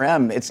on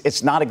CRM,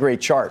 it's not a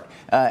great chart.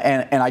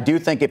 And I do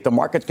think if the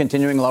market's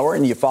continuing lower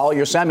and you follow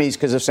your semis,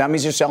 because if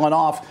semis are selling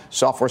off,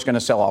 software's going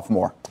to sell off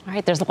more. All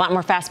right, there's a lot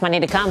more fast money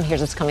to come.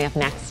 Here's what's coming up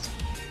next.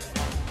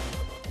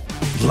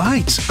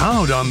 Lights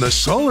out on the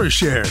solar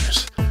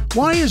shares.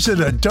 Why is it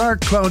a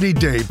dark, cloudy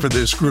day for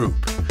this group?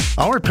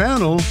 Our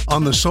panel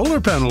on the solar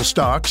panel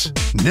stocks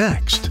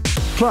next.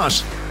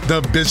 Plus,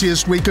 the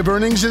busiest week of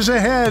earnings is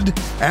ahead.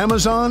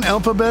 Amazon,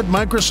 Alphabet,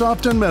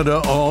 Microsoft, and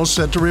Meta all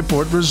set to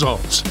report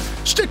results.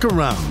 Stick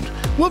around.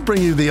 We'll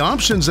bring you the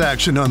options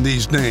action on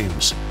these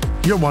names.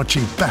 You're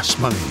watching Fast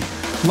Money,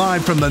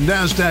 live from the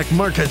NASDAQ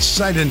market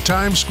site in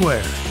Times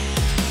Square.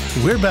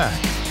 We're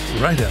back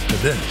right after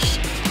this.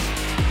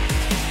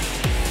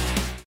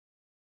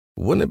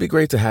 Wouldn't it be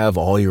great to have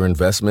all your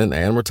investment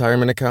and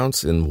retirement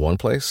accounts in one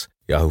place?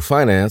 Yahoo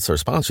Finance, our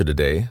sponsor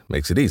today,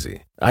 makes it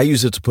easy. I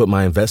use it to put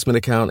my investment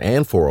account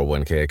and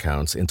 401k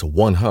accounts into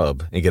one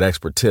hub and get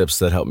expert tips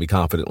that help me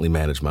confidently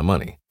manage my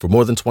money. For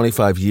more than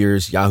 25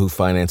 years, Yahoo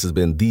Finance has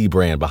been the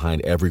brand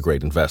behind every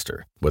great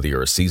investor. Whether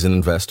you're a seasoned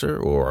investor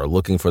or are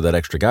looking for that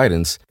extra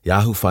guidance,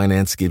 Yahoo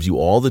Finance gives you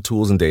all the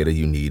tools and data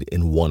you need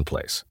in one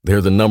place.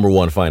 They're the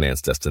 #1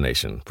 finance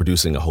destination,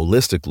 producing a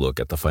holistic look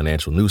at the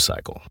financial news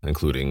cycle,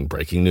 including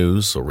breaking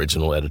news,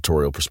 original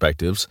editorial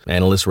perspectives,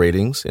 analyst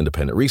ratings,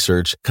 independent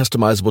research,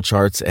 customizable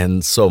charts,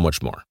 and so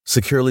much more.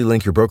 Securely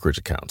link your brokerage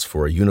accounts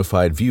for a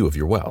unified view of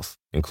your wealth,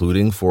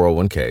 including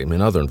 401k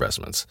and other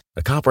investments.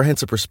 A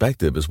comprehensive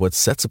perspective is what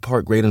sets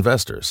apart great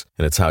investors,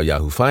 and it's how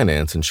Yahoo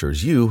Finance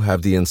ensures you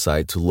have the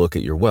insight to look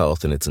at your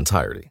wealth in its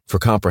entirety. For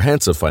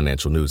comprehensive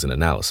financial news and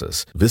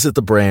analysis, visit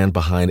the brand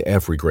behind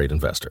every great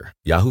investor,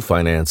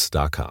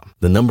 yahoofinance.com,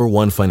 the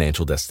 #1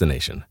 financial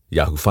destination,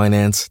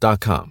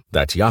 yahoofinance.com.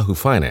 That's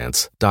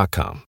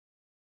yahoofinance.com.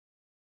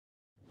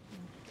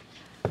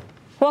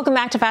 Welcome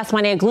back to Fast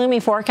Money. A gloomy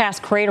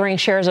forecast cratering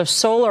shares of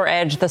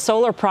SolarEdge. The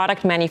solar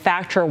product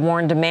manufacturer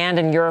warned demand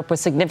in Europe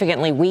was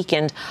significantly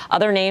weakened.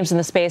 Other names in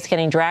the space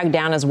getting dragged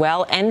down as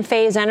well.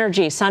 Enphase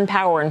Energy,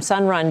 SunPower, and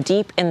Sunrun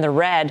deep in the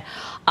red.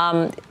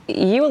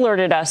 You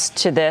alerted us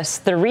to this.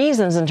 The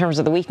reasons in terms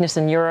of the weakness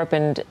in Europe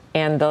and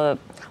the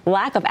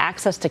lack of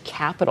access to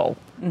capital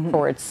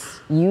for its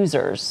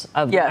users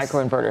of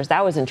microinverters.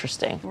 That was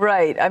interesting.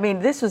 Right. I mean,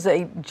 this was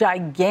a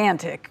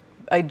gigantic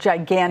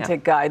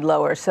guide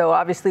lower. So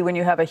obviously when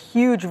you have a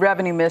huge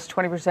revenue miss,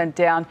 20%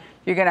 down,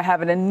 you're going to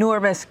have an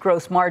enormous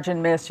gross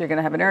margin miss. You're going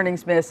to have an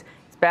earnings miss.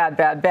 It's bad,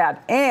 bad,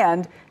 bad.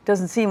 And it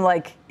doesn't seem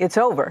like it's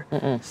over.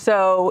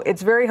 So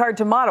it's very hard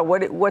to model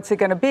what's it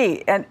going to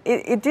be. And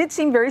it did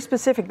seem very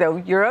specific, though,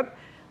 Europe.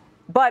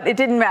 But it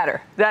didn't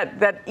matter.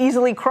 That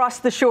easily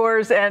crossed the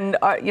shores, and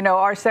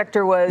our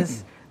sector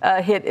was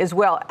hit as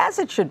well, as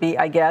it should be,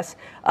 I guess.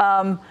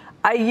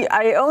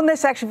 I own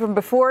this actually from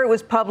before it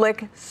was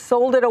public,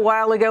 sold it a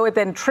while ago. It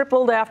then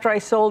tripled after I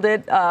sold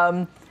it.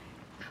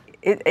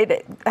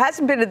 It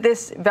hasn't been at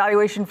this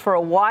valuation for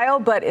a while,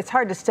 but it's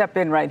hard to step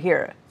in right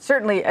here.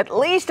 certainly at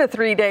least a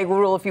 3-day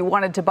rule if you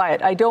wanted to buy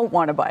it. I don't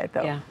want to buy it,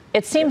 though. Yeah.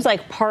 It seems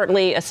like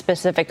partly a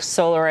specific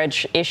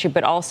SolarEdge issue,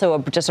 but also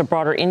just a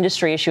broader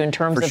industry issue in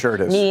terms of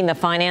needing the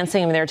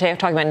financing. I mean, they're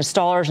talking about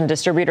installers and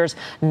distributors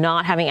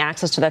not having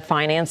access to that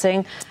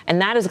financing.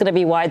 And that is going to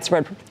be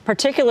widespread,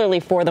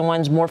 particularly for the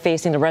ones more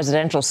facing the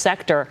residential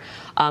sector.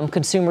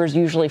 Consumers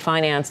usually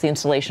finance the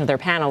installation of their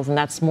panels, and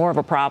that's more of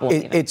a problem.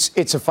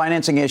 It's a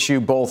financing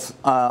issue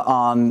both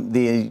on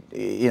the,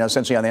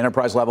 essentially on the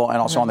enterprise level and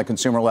also on the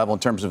consumer level in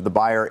terms of the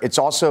buyer. It's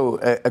also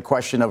a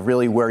question of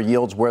really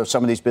where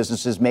some of these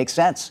businesses make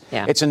sense.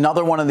 Yeah. It's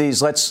another one of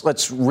these. Let's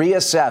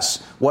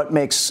reassess what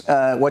makes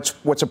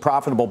what's a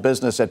profitable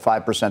business at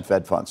 5%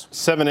 Fed funds.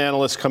 7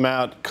 analysts come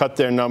out, cut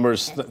their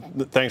numbers.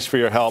 Thanks for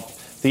your help.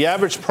 The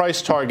average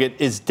price target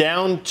is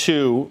down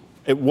to.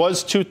 It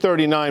was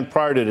 239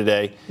 prior to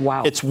today.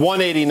 Wow. It's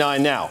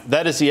 189 now.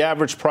 That is the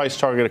average price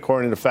target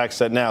according to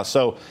FactSet now.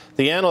 So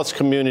the analyst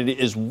community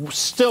is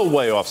still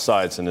way off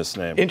sides in this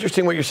name.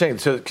 Interesting what you're saying.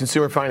 So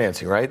consumer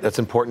financing, right? That's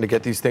important to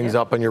get these things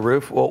up on your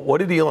roof. Well, what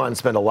did Elon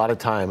spend a lot of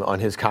time on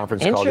his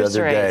conference call the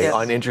other day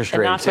on interest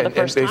rates? Not for the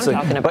first time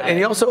talking about and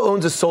he also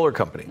owns a solar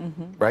company,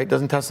 right?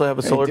 Doesn't Tesla have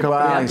a solar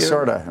company?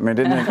 Sort of. I mean,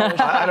 didn't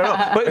it? I don't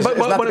know. But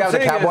what I'm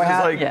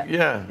saying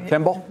is,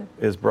 Kimball?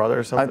 His brother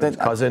or something? His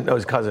cousin? No,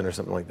 his cousin or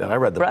something like that. I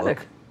read the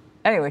book.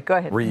 Anyway, go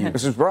ahead.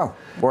 This is bro.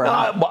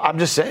 I'm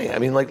just saying. I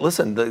mean,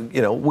 listen.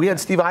 We had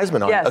Steve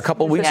Eisman on a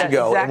couple weeks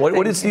ago, exactly. and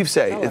what did Steve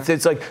say?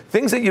 It's like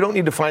things that you don't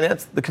need to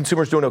finance. The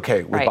consumer's doing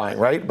okay with buying,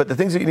 right? But the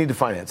things that you need to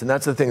finance, and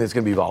that's the thing that's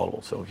going to be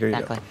volatile. So here you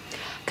go.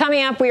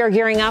 Coming up, we are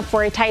gearing up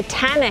for a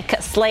titanic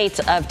slate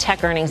of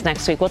tech earnings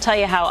next week. We'll tell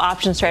you how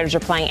options traders are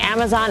playing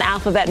Amazon,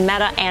 Alphabet,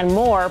 Meta, and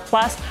more.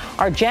 Plus,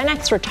 are Gen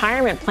X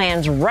retirement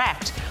plans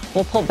wrecked?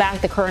 We'll pull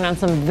back the curtain on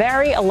some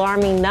very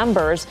alarming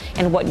numbers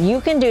and what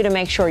you can do to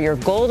make sure your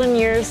golden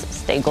years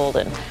stay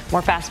golden.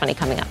 More Fast Money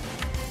coming up.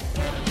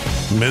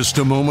 Missed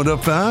a moment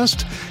of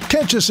Fast?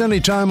 Catch us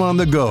anytime on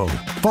the go.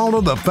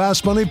 Follow the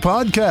Fast Money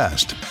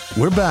podcast.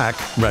 We're back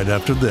right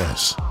after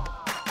this.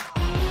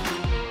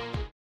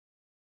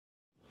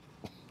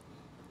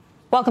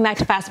 Welcome back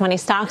to Fast Money.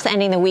 Stocks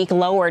ending the week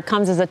lower. It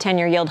comes as a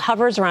 10-year yield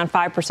hovers around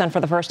 5% for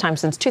the first time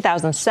since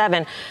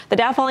 2007. The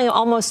Dow falling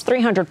almost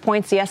 300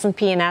 points. The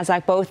S&P and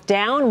Nasdaq both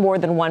down more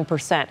than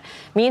 1%.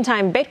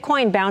 Meantime,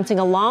 Bitcoin bouncing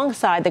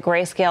alongside the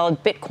Grayscale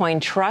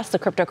Bitcoin Trust, the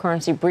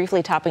cryptocurrency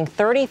briefly topping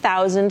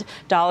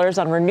 $30,000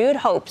 on renewed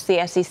hopes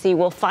the SEC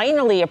will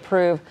finally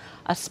approve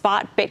a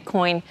spot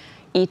Bitcoin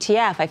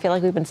ETF. I feel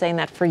like we've been saying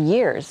that for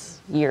years.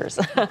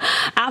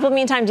 Apple,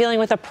 meantime, dealing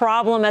with a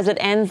problem as it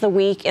ends the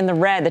week in the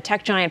red. The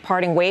tech giant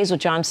parting ways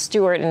with Jon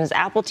Stewart in his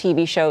Apple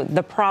TV show,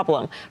 The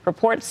Problem.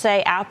 Reports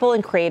say Apple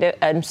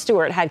and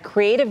Stewart had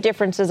creative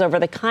differences over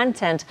the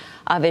content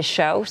of his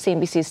show.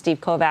 CNBC's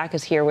Steve Kovac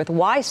is here with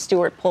why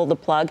Stewart pulled the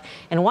plug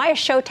and why a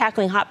show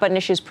tackling hot-button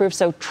issues proved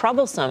so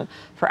troublesome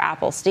for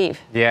Apple. Steve.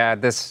 Yeah,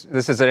 this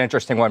is an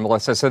interesting one,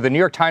 Melissa. So the New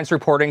York Times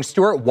reporting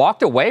Stewart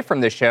walked away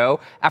from the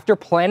show after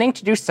planning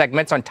to do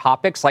segments on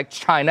topics like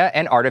China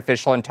and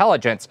artificial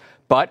intelligence.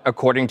 But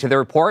according to the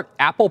report,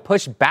 Apple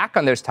pushed back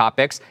on those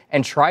topics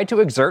and tried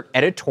to exert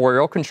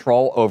editorial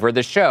control over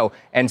the show.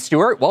 And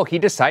Stewart, well, he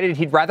decided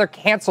he'd rather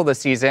cancel the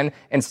season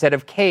instead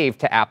of cave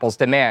to Apple's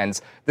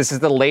demands. This is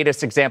the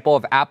latest example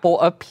of Apple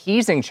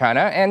appeasing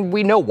China, and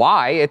we know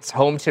why. It's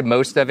home to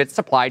most of its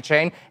supply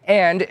chain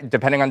and,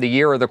 depending on the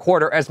year or the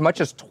quarter, as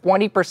much as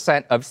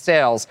 20% of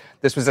sales.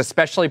 This was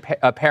especially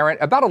apparent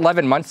about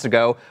 11 months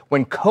ago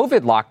when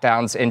COVID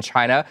lockdowns in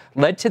China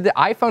led to the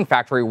iPhone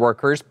factory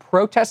workers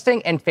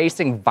protesting and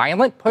facing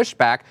violent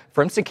pushback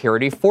from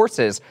security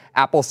forces.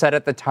 Apple said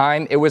at the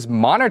time it was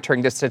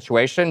monitoring the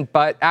situation,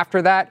 but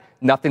after that,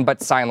 nothing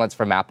but silence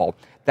from Apple.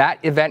 That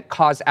event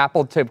caused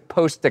Apple to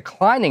post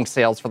declining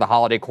sales for the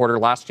holiday quarter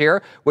last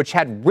year, which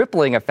had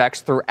rippling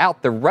effects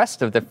throughout the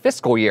rest of the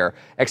fiscal year.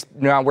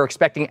 Now we're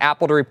expecting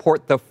Apple to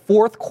report the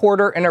fourth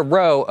quarter in a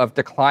row of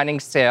declining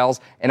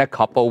sales in a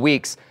couple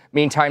weeks.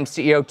 Meantime,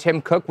 CEO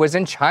Tim Cook was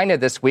in China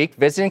this week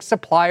visiting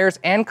suppliers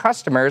and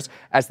customers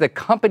as the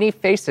company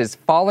faces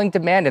falling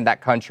demand in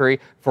that country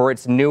for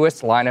its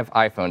newest line of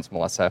iPhones,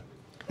 Melissa.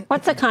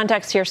 What's the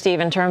context here, Steve,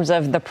 in terms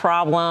of the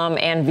problem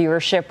and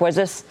viewership? Was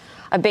this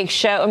a big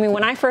show? I mean,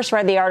 when I first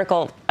read the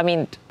article,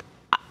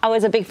 I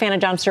was a big fan of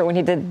Jon Stewart when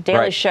he did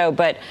Daily Show,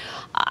 but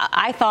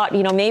I thought,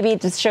 maybe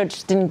this show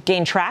just didn't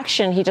gain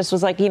traction. He just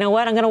was like, you know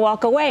what, I'm going to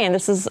walk away. And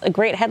this is a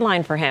great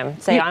headline for him.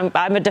 Say,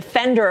 I'm a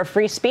defender of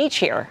free speech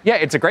here. Yeah,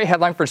 it's a great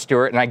headline for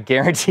Stewart. And I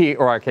guarantee,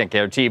 or I can't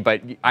guarantee,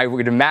 but I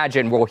would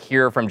imagine we'll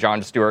hear from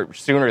Jon Stewart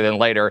sooner than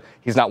later.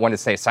 He's not one to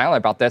stay silent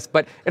about this.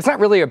 But it's not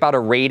really about a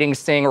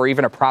ratings thing or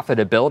even a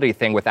profitability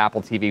thing with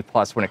Apple TV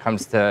Plus when it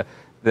comes to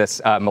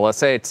this,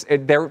 Melissa.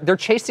 They're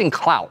chasing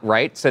clout,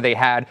 right? So they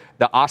had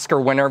the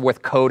Oscar winner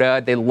with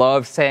Coda. They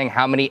love saying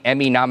how many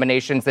Emmy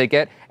nominations they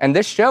get. And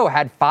this show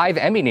had 5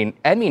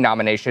 Emmy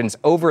nominations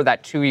over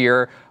that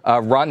 2-year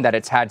run that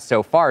it's had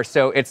so far.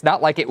 So it's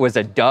not like it was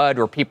a dud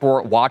or people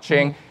weren't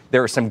watching.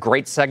 There are some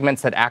great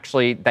segments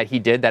that he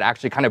did that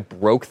actually kind of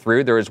broke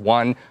through. There was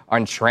one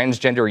on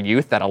transgender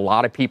youth that got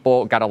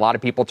a lot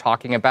of people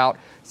talking about.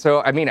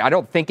 So, I mean, I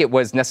don't think it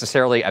was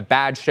necessarily a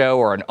bad show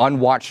or an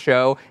unwatched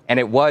show, and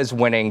it was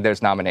winning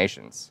those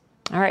nominations.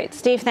 All right,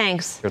 Steve,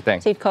 thanks. Sure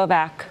thing. Steve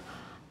Kovac.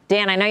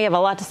 Dan, I know you have a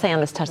lot to say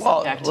on this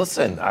subject.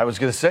 Listen, I was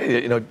going to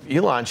say,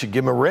 Elon should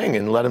give him a ring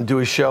and let him do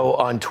a show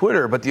on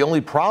Twitter. But the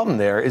only problem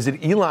there is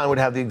that Elon would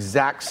have the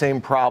exact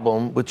same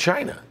problem with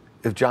China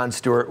if Jon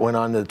Stewart went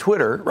on to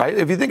Twitter, right?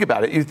 If you think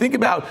about it, you think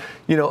about,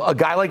 a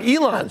guy like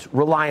Elon's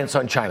reliance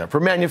on China for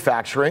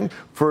manufacturing,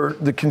 for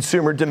the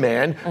consumer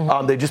demand.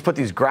 They just put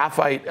these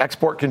graphite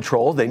export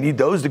controls. They need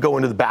those to go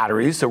into the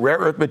batteries, so rare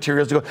earth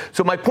materials to go.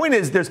 So my point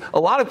is there's a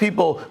lot of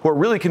people who are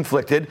really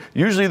conflicted.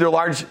 Usually they're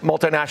large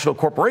multinational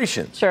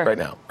corporations right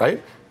now,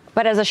 right?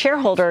 But as a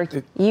shareholder,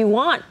 you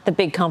want the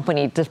big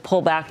company to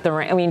pull back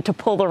the to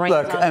pull the reins.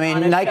 Look,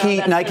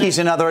 Nike's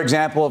another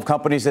example of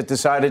companies that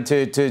decided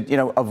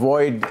to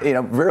avoid,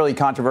 really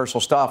controversial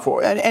stuff.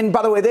 And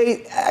by the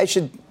way, I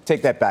should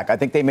take that back. I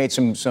think they made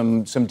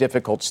some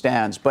difficult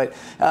stands. But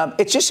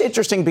it's just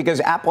interesting because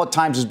Apple at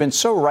times has been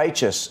so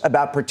righteous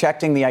about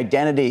protecting the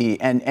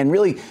identity. And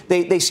really,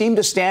 they seem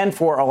to stand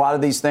for a lot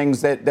of these things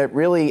that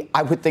really,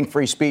 I would think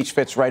free speech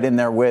fits right in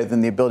there with,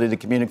 and the ability to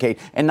communicate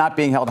and not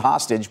being held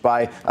hostage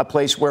by a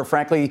place where,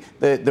 frankly,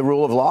 the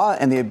rule of law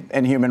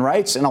and human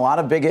rights and a lot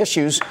of big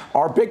issues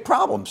are big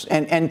problems.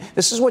 And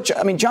this is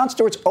Jon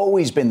Stewart's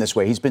always been this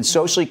way. He's been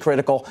socially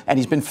critical, and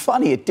he's been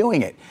funny at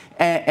doing it.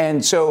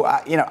 And so,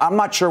 I'm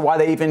not sure why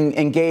they even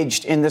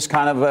engaged in this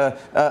kind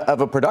of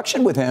a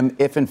production with him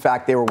if, in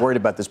fact, they were worried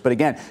about this. But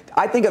again,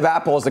 I think of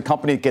Apple as the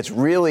company that gets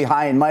really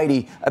high and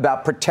mighty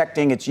about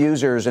protecting its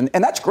users. And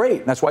that's great.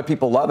 And that's why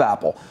people love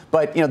Apple.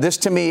 But, this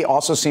to me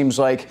also seems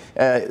like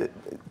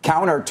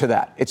counter to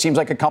that. It seems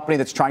like a company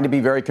that's trying to be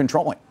very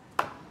controlling.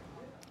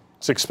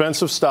 It's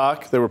expensive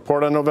stock. They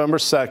report on November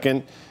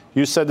 2nd.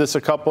 You said this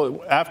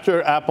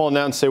after Apple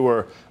announced they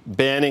were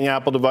banning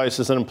Apple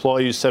devices and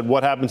employees. You said,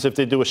 what happens if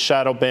they do a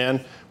shadow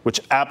ban,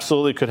 which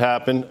absolutely could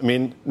happen. I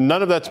mean,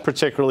 none of that's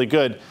particularly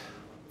good.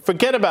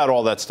 Forget about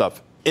all that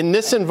stuff. In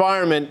this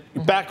environment,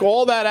 back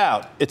all that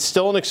out, it's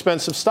still an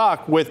expensive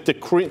stock with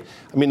the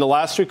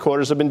last 3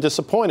 quarters have been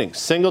disappointing.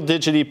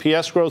 Single-digit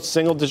EPS growth,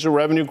 single-digit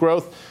revenue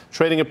growth,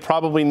 trading at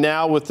probably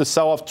now with the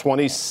sell-off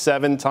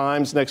 27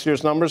 times next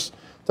year's numbers.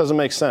 Doesn't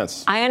make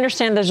sense. I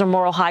understand there's a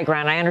moral high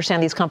ground. I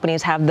understand these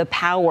companies have the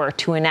power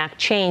to enact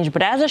change.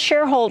 But as a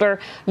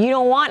shareholder, you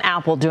don't want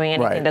Apple doing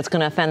anything that's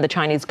going to offend the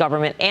Chinese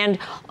government. And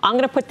I'm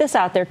going to put this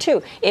out there,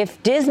 too.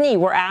 If Disney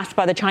were asked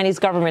by the Chinese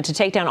government to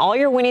take down all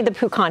your Winnie the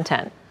Pooh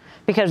content,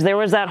 because there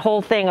was that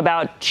whole thing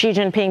about Xi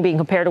Jinping being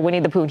compared to Winnie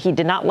the Pooh, he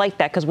did not like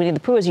that because Winnie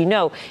the Pooh, as you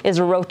know, is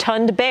a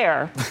rotund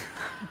bear.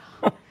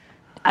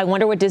 I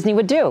wonder what Disney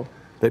would do.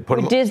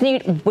 Would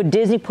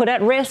Disney put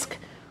at risk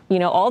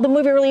all the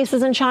movie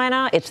releases in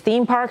China, its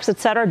theme parks, et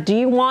cetera? Do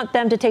you want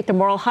them to take the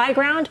moral high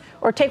ground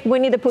or take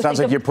Winnie the Pooh? Sounds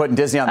like you're putting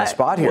Disney on the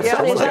spot here.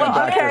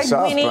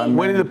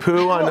 Winnie the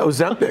Pooh on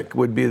Ozempic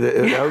would be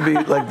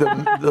like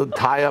the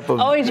tie-up of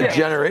the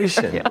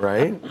generation,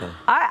 right?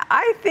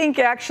 I think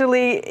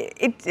actually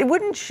it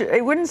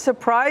wouldn't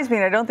surprise me,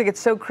 and I don't think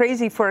it's so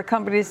crazy for a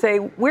company to say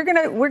we're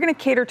gonna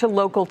cater to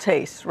local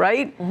tastes,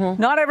 right?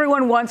 Not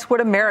everyone wants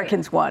what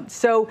Americans want.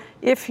 So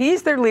if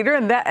he's their leader,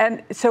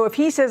 and so if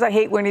he says I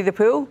hate Winnie the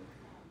Pooh,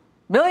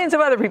 millions of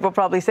other people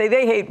probably say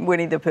they hate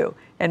Winnie the Pooh,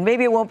 and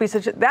maybe it won't be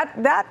such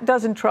that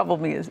doesn't trouble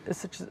me as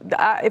such.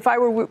 If I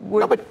were,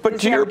 but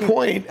to your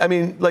point, I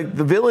mean, like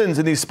the villains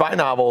in these spy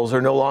novels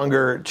are no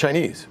longer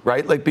Chinese,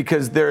 right? Like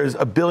because there's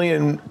 1.2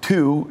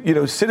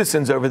 billion,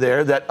 citizens over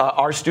there that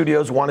our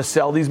studios want to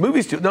sell these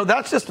movies to. No,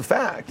 that's just a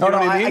fact. You know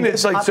what I mean?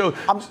 It's like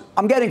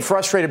I'm getting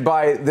frustrated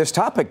by this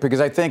topic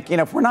because I think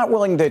if we're not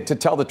willing to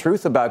tell the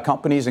truth about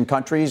companies and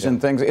countries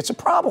and things, it's a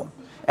problem.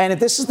 And if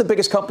this is the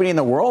biggest company in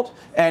the world,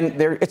 and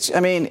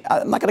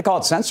I'm not going to call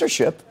it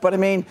censorship, but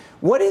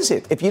what is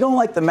it? If you don't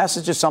like the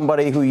message of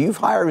somebody who you've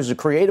hired who's a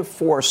creative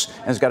force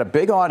and has got a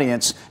big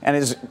audience and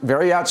is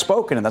very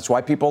outspoken, and that's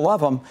why people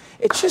love him,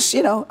 it's just,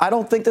 I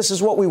don't think this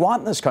is what we want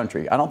in this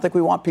country. I don't think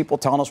we want people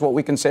telling us what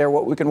we can say or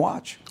what we can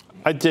watch.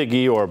 I dig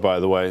Eeyore, by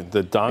the way.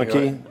 The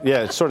donkey.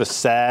 Yeah, it's sort of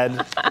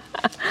sad.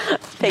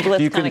 You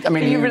relate to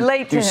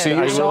him.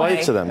 I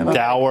relate to them.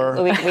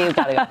 Dour. We've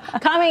got to go.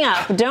 Coming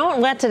up,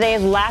 don't let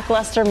today's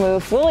lackluster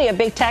move fool you.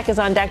 Big Tech is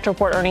on deck to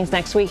report earnings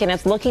next week, and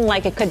it's looking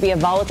like it could be a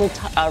volatile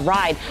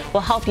ride. We'll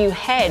help you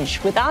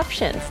hedge with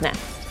options next.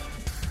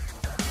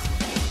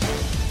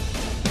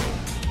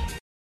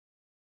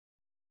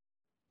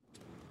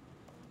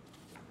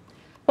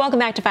 Welcome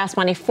back to Fast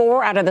Money.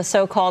 4 out of the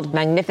so-called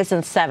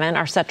Magnificent 7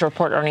 are set to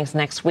report earnings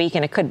next week,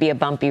 and it could be a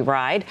bumpy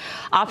ride.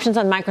 Options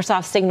on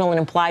Microsoft signal an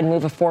implied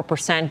move of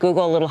 4%.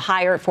 Google a little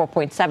higher at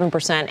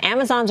 4.7%.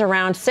 Amazon's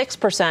around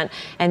 6%,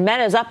 and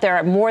Meta's up there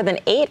at more than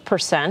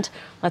 8%.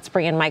 Let's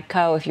bring in Mike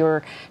Coe. If you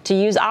were to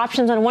use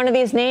options on one of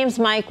these names,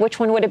 Mike, which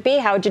one would it be?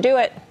 How would you do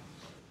it?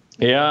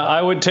 Yeah,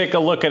 I would take a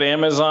look at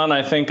Amazon.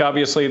 I think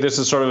obviously this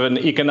is sort of an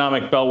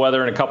economic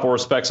bellwether in a couple of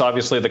respects.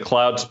 Obviously, the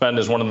cloud spend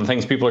is one of the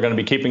things people are going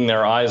to be keeping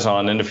their eyes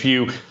on. And if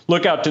you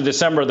look out to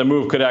December, the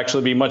move could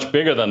actually be much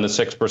bigger than the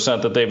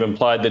 6% that they've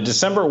implied. The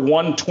December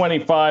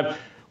 125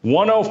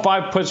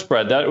 105 put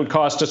spread, that would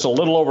cost just a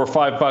little over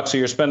 $5. So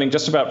you're spending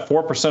just about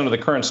 4% of the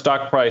current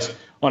stock price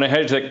on a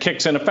hedge that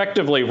kicks in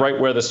effectively right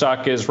where the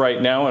stock is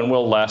right now and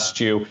will last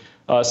you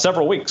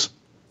several weeks.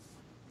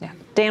 Yeah.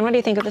 Dan, what do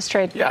you think of this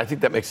trade? Yeah, I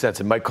think that makes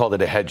sense. And Mike called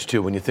it a hedge,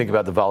 too. When you think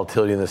about the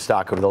volatility in the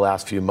stock over the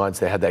last few months,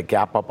 they had that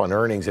gap up on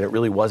earnings, and it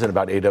really wasn't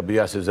about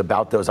AWS. It was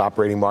about those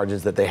operating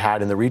margins that they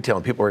had in the retail,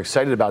 and people were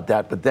excited about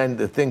that. But then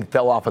the thing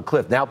fell off a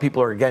cliff. Now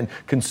people are, again,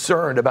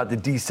 concerned about the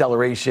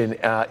deceleration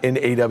in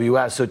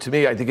AWS. So to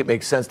me, I think it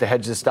makes sense to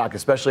hedge this stock,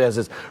 especially as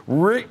it's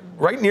right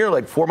near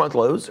like 4-month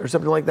lows or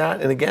something like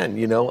that. And again,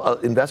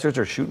 investors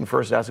are shooting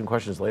first, asking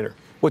questions later.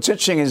 What's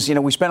interesting is,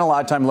 we spent a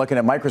lot of time looking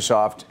at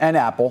Microsoft and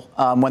Apple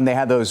when they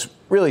had those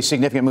really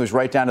significant moves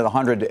right down to the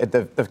 100 at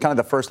the kind of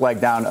the first leg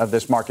down of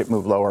this market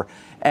move lower.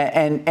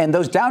 And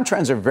those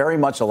downtrends are very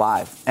much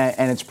alive.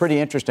 And it's pretty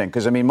interesting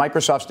because,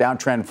 Microsoft's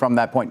downtrend from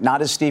that point,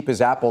 not as steep as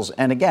Apple's.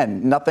 And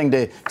again, nothing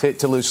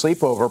to lose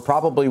sleep over,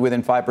 probably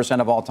within 5%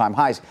 of all-time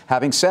highs.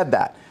 Having said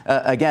that,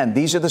 again,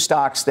 these are the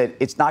stocks that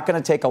it's not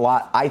going to take a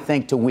lot, I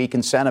think, to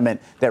weaken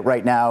sentiment that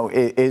right now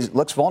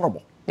looks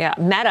vulnerable. Yeah,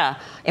 Meta,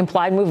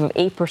 implied move of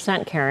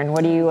 8%, Karen.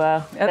 What do you...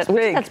 That's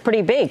big. That's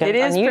pretty big. It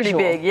is unusual.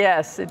 pretty big,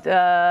 yes.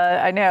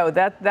 I know.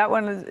 That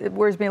one it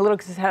worries me a little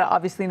because it's had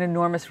obviously an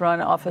enormous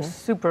run off a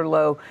super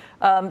low.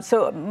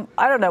 So,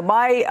 I don't know.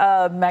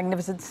 My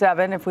Magnificent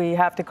Seven, if we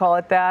have to call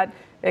it that,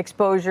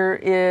 exposure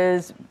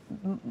is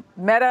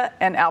Meta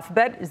and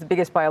Alphabet is the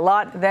biggest by a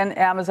lot, then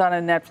Amazon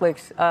and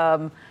Netflix.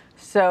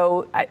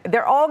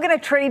 They're all going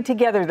to trade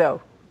together,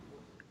 though.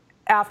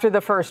 After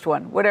the first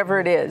one, whatever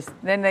it is.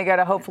 Then they got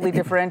to hopefully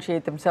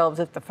differentiate themselves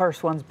if the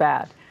first one's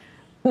bad.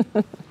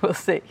 We'll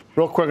see.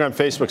 Real quick on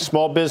Facebook,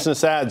 small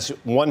business ads.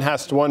 One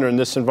has to wonder in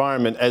this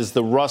environment, as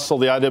the Russell,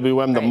 the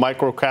IWM, the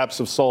micro caps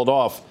have sold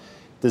off,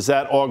 does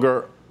that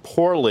augur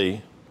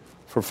poorly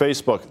for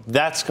Facebook?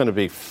 That's going to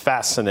be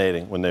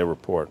fascinating when they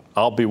report.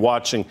 I'll be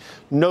watching,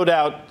 no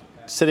doubt,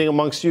 sitting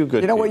amongst you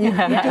good people. You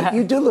know what?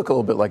 You do look a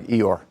little bit like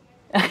Eeyore.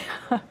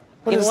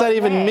 What does that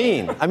even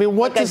mean?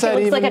 What does that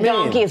even mean? Looks like a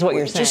donkey is what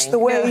you're saying. Just the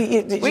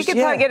way... We could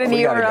probably get an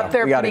Eeyore up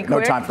there pretty quick.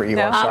 No time for Eeyore.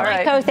 No, all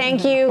right.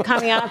 Thank you.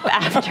 Coming up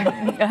after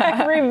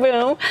every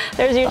boom,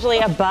 there's usually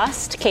a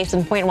bust. Case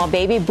in point, while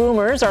baby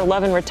boomers are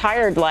loving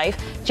retired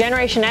life,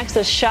 Generation X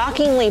is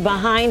shockingly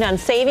behind on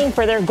saving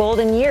for their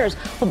golden years.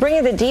 We'll bring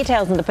you the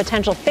details and the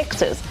potential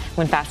fixes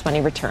when Fast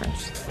Money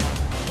returns.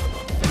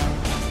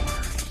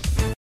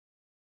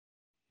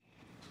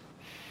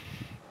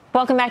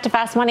 Welcome back to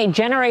Fast Money.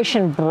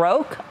 Generation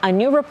broke. A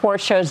new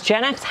report shows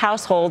Gen X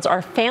households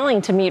are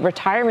failing to meet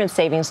retirement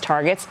savings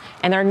targets,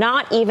 and they're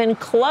not even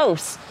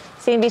close.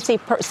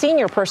 CNBC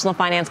senior personal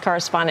finance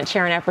correspondent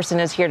Sharon Epperson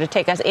is here to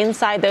take us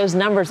inside those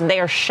numbers, and they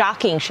are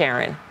shocking,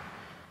 Sharon.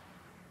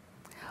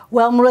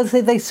 Well,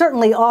 Melissa, they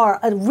certainly are.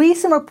 A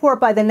recent report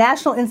by the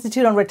National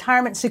Institute on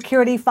Retirement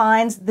Security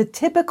finds the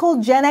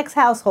typical Gen X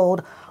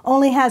household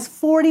only has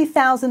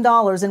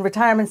 $40,000 in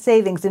retirement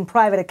savings in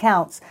private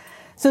accounts.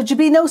 So it should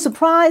be no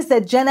surprise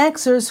that Gen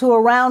Xers who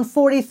are around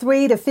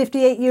 43 to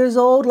 58 years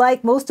old,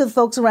 like most of the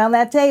folks around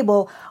that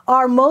table,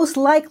 are most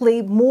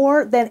likely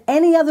more than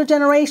any other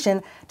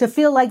generation to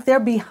feel like they're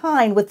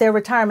behind with their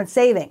retirement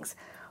savings.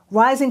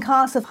 Rising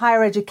costs of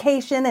higher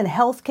education and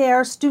health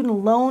care,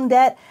 student loan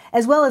debt,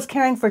 as well as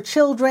caring for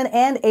children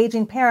and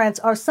aging parents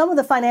are some of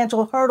the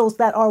financial hurdles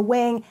that are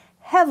weighing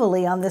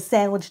heavily on this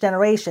sandwich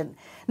generation.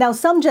 Now,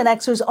 some Gen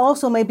Xers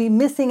also may be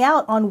missing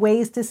out on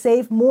ways to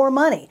save more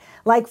money,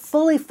 like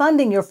fully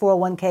funding your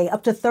 401k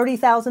up to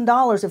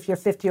 $30,000 if you're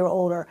 50 or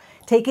older,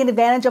 taking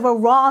advantage of a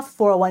Roth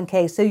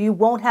 401k so you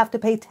won't have to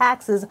pay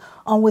taxes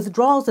on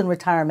withdrawals in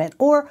retirement,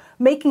 or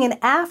making an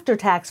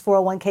after-tax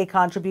 401k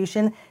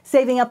contribution,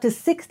 saving up to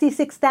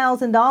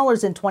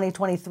 $66,000 in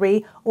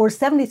 2023 or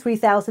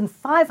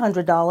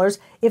 $73,500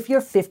 if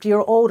you're 50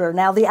 or older.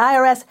 Now, the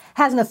IRS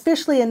hasn't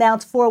officially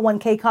announced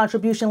 401k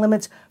contribution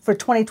limits for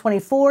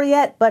 2024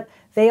 yet, but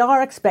they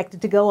are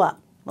expected to go up.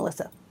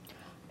 Melissa.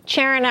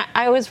 Sharon,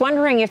 I was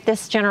wondering if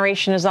this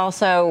generation is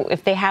also,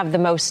 if they have the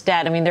most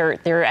debt. I mean,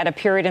 they're at a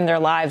period in their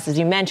lives, as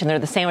you mentioned, they're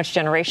the sandwich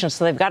generation,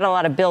 so they've got a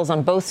lot of bills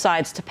on both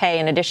sides to pay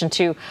in addition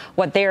to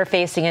what they are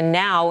facing. And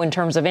now, in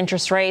terms of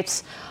interest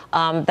rates,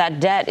 that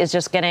debt is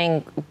just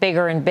getting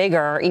bigger and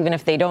bigger, even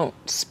if they don't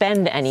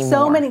spend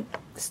anymore.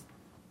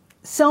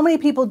 So many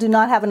people do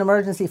not have an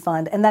emergency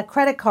fund, and that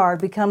credit card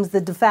becomes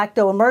the de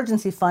facto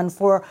emergency fund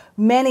for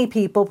many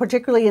people,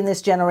 particularly in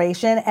this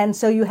generation. And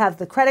so you have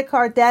the credit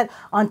card debt.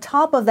 On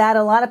top of that,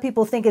 a lot of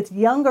people think it's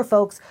younger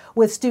folks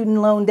with student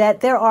loan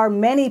debt. There are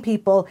many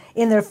people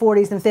in their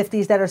 40s and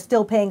 50s that are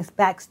still paying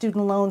back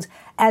student loans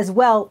as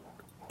well,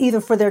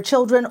 either for their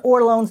children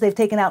or loans they've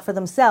taken out for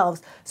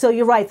themselves. So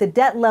you're right, the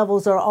debt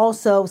levels are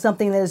also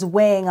something that is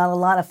weighing on a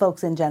lot of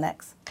folks in Gen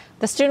X.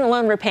 The student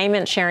loan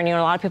repayment, Sharon,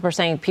 a lot of people are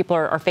saying people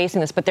are facing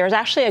this, but there's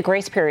actually a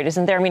grace period,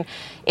 isn't there? I mean,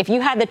 if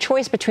you had the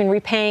choice between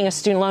repaying a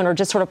student loan or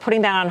just sort of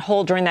putting that on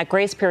hold during that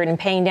grace period and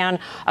paying down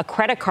a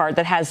credit card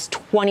that has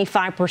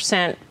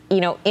 25%,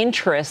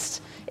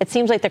 interest, it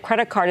seems like the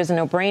credit card is a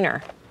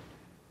no-brainer.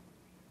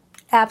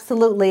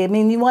 Absolutely. I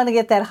mean, you want to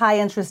get that high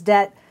interest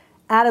debt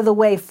out of the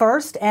way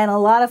first. And a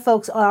lot of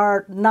folks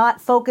are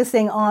not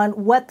focusing on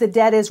what the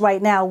debt is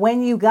right now.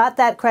 When you got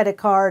that credit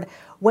card,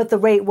 what the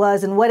rate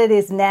was and what it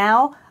is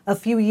now, a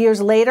few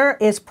years later,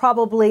 is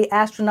probably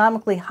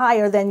astronomically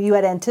higher than you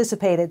had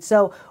anticipated.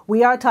 So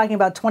we are talking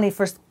about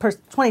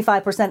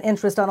 25%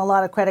 interest on a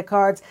lot of credit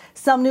cards.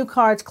 Some new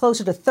cards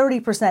closer to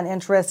 30%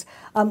 interest.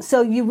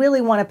 So you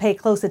really want to pay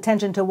close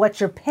attention to what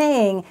you're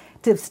paying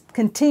to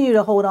continue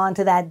to hold on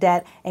to that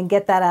debt and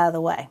get that out of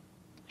the way.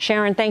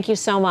 Sharon, thank you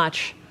so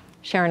much.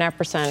 Sharon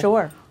Epperson.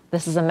 Sure.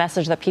 This is a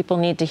message that people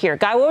need to hear.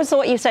 Guy, what was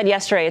what you said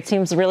yesterday? It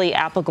seems really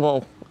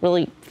applicable,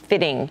 really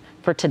fitting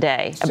for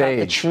today. Sage, about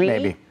the tree.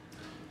 Maybe.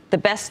 The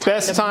best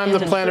time to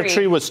plant a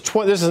tree was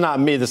 20. This is not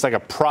me. This is like a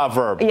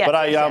proverb. Yes, but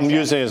I'm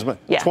using it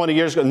as 20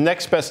 years ago.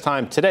 Next best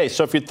time today.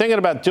 So if you're thinking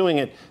about doing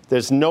it,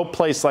 there's no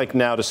place like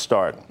now to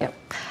start. Yep.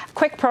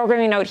 Quick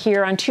programming note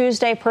here. On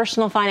Tuesday,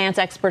 personal finance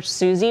expert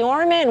Susie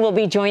Orman will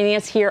be joining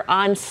us here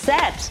on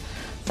set.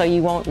 So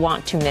you won't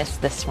want to miss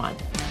this one.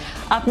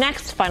 Up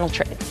next, final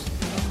trades.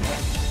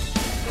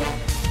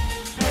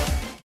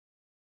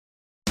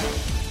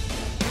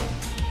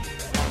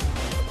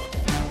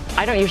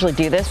 I don't usually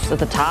do this at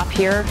the top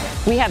here.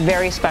 We have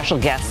very special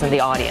guests in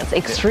the audience.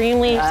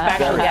 Extremely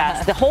special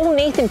guests. The whole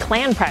Nathan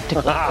clan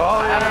practically.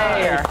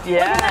 Yeah.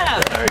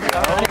 There you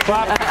go.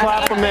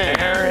 Clap them in.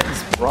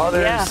 Parents,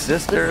 brothers,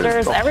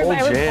 sisters, the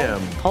everybody whole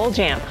jam. Whole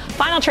jam.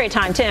 Final trade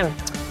time, Tim.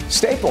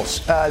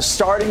 Staples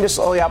starting to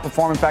slowly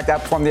outperform. In fact,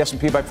 outperformed the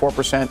S&P by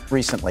 4%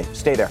 recently.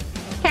 Stay there.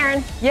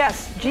 Karen.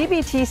 Yes,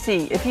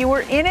 GBTC. If you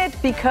were in it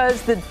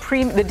because the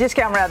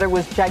discount rather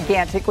was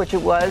gigantic, which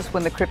it was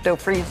when the crypto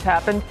freeze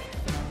happened,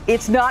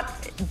 it's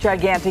not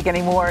gigantic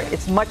anymore.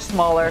 It's much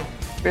smaller.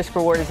 Risk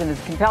reward isn't as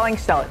compelling.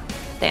 Sell it.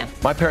 Dan.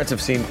 My parents have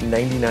seen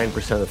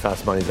 99% of the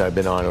fast monies I've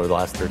been on over the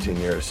last 13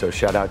 years, so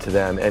shout out to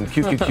them. And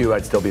QQQ,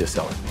 I'd still be a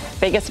seller.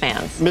 Biggest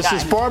fans.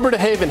 Mrs. Barbara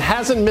DeHaven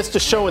hasn't missed a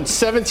show in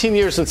 17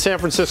 years in San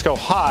Francisco.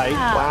 Hi.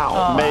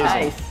 Wow.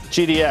 Amazing. Nice.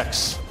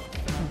 GDX.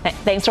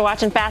 Thanks for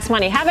watching Fast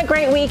Money. Have a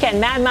great weekend.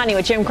 Mad Money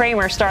with Jim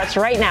Cramer starts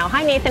right now.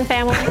 Hi, Nathan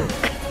family.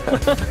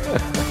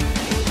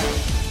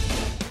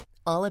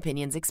 All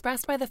opinions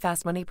expressed by the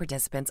Fast Money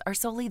participants are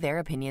solely their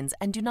opinions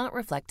and do not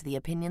reflect the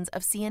opinions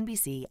of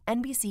CNBC,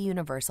 NBC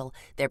Universal,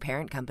 their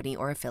parent company,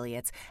 or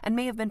affiliates, and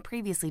may have been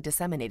previously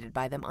disseminated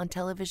by them on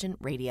television,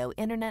 radio,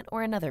 internet,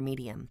 or another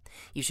medium.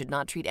 You should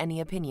not treat any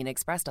opinion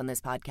expressed on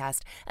this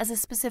podcast as a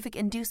specific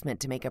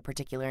inducement to make a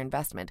particular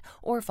investment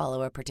or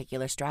follow a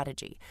particular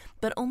strategy,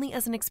 but only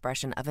as an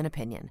expression of an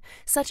opinion.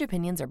 Such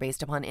opinions are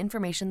based upon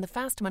information the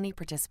Fast Money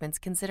participants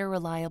consider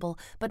reliable,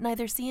 but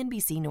neither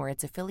CNBC nor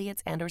its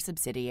affiliates and/or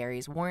subsidiaries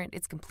warrant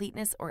its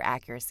completeness or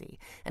accuracy,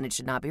 and it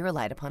should not be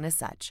relied upon as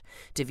such.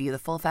 To view the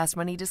full Fast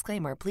Money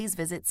disclaimer, please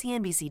visit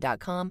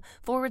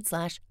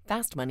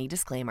cnbc.com/Fast Money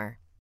Disclaimer.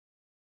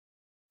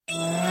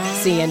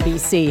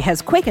 CNBC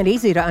has quick and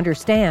easy to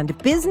understand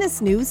business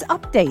news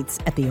updates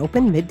at the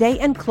open, midday,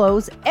 and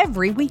close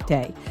every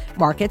weekday.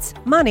 Markets,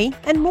 money,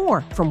 and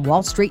more from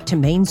Wall Street to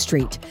Main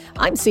Street.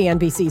 I'm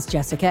CNBC's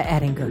Jessica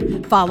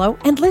Ettinger. Follow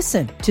and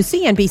listen to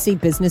CNBC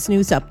Business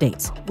News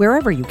Updates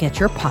wherever you get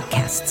your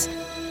podcasts.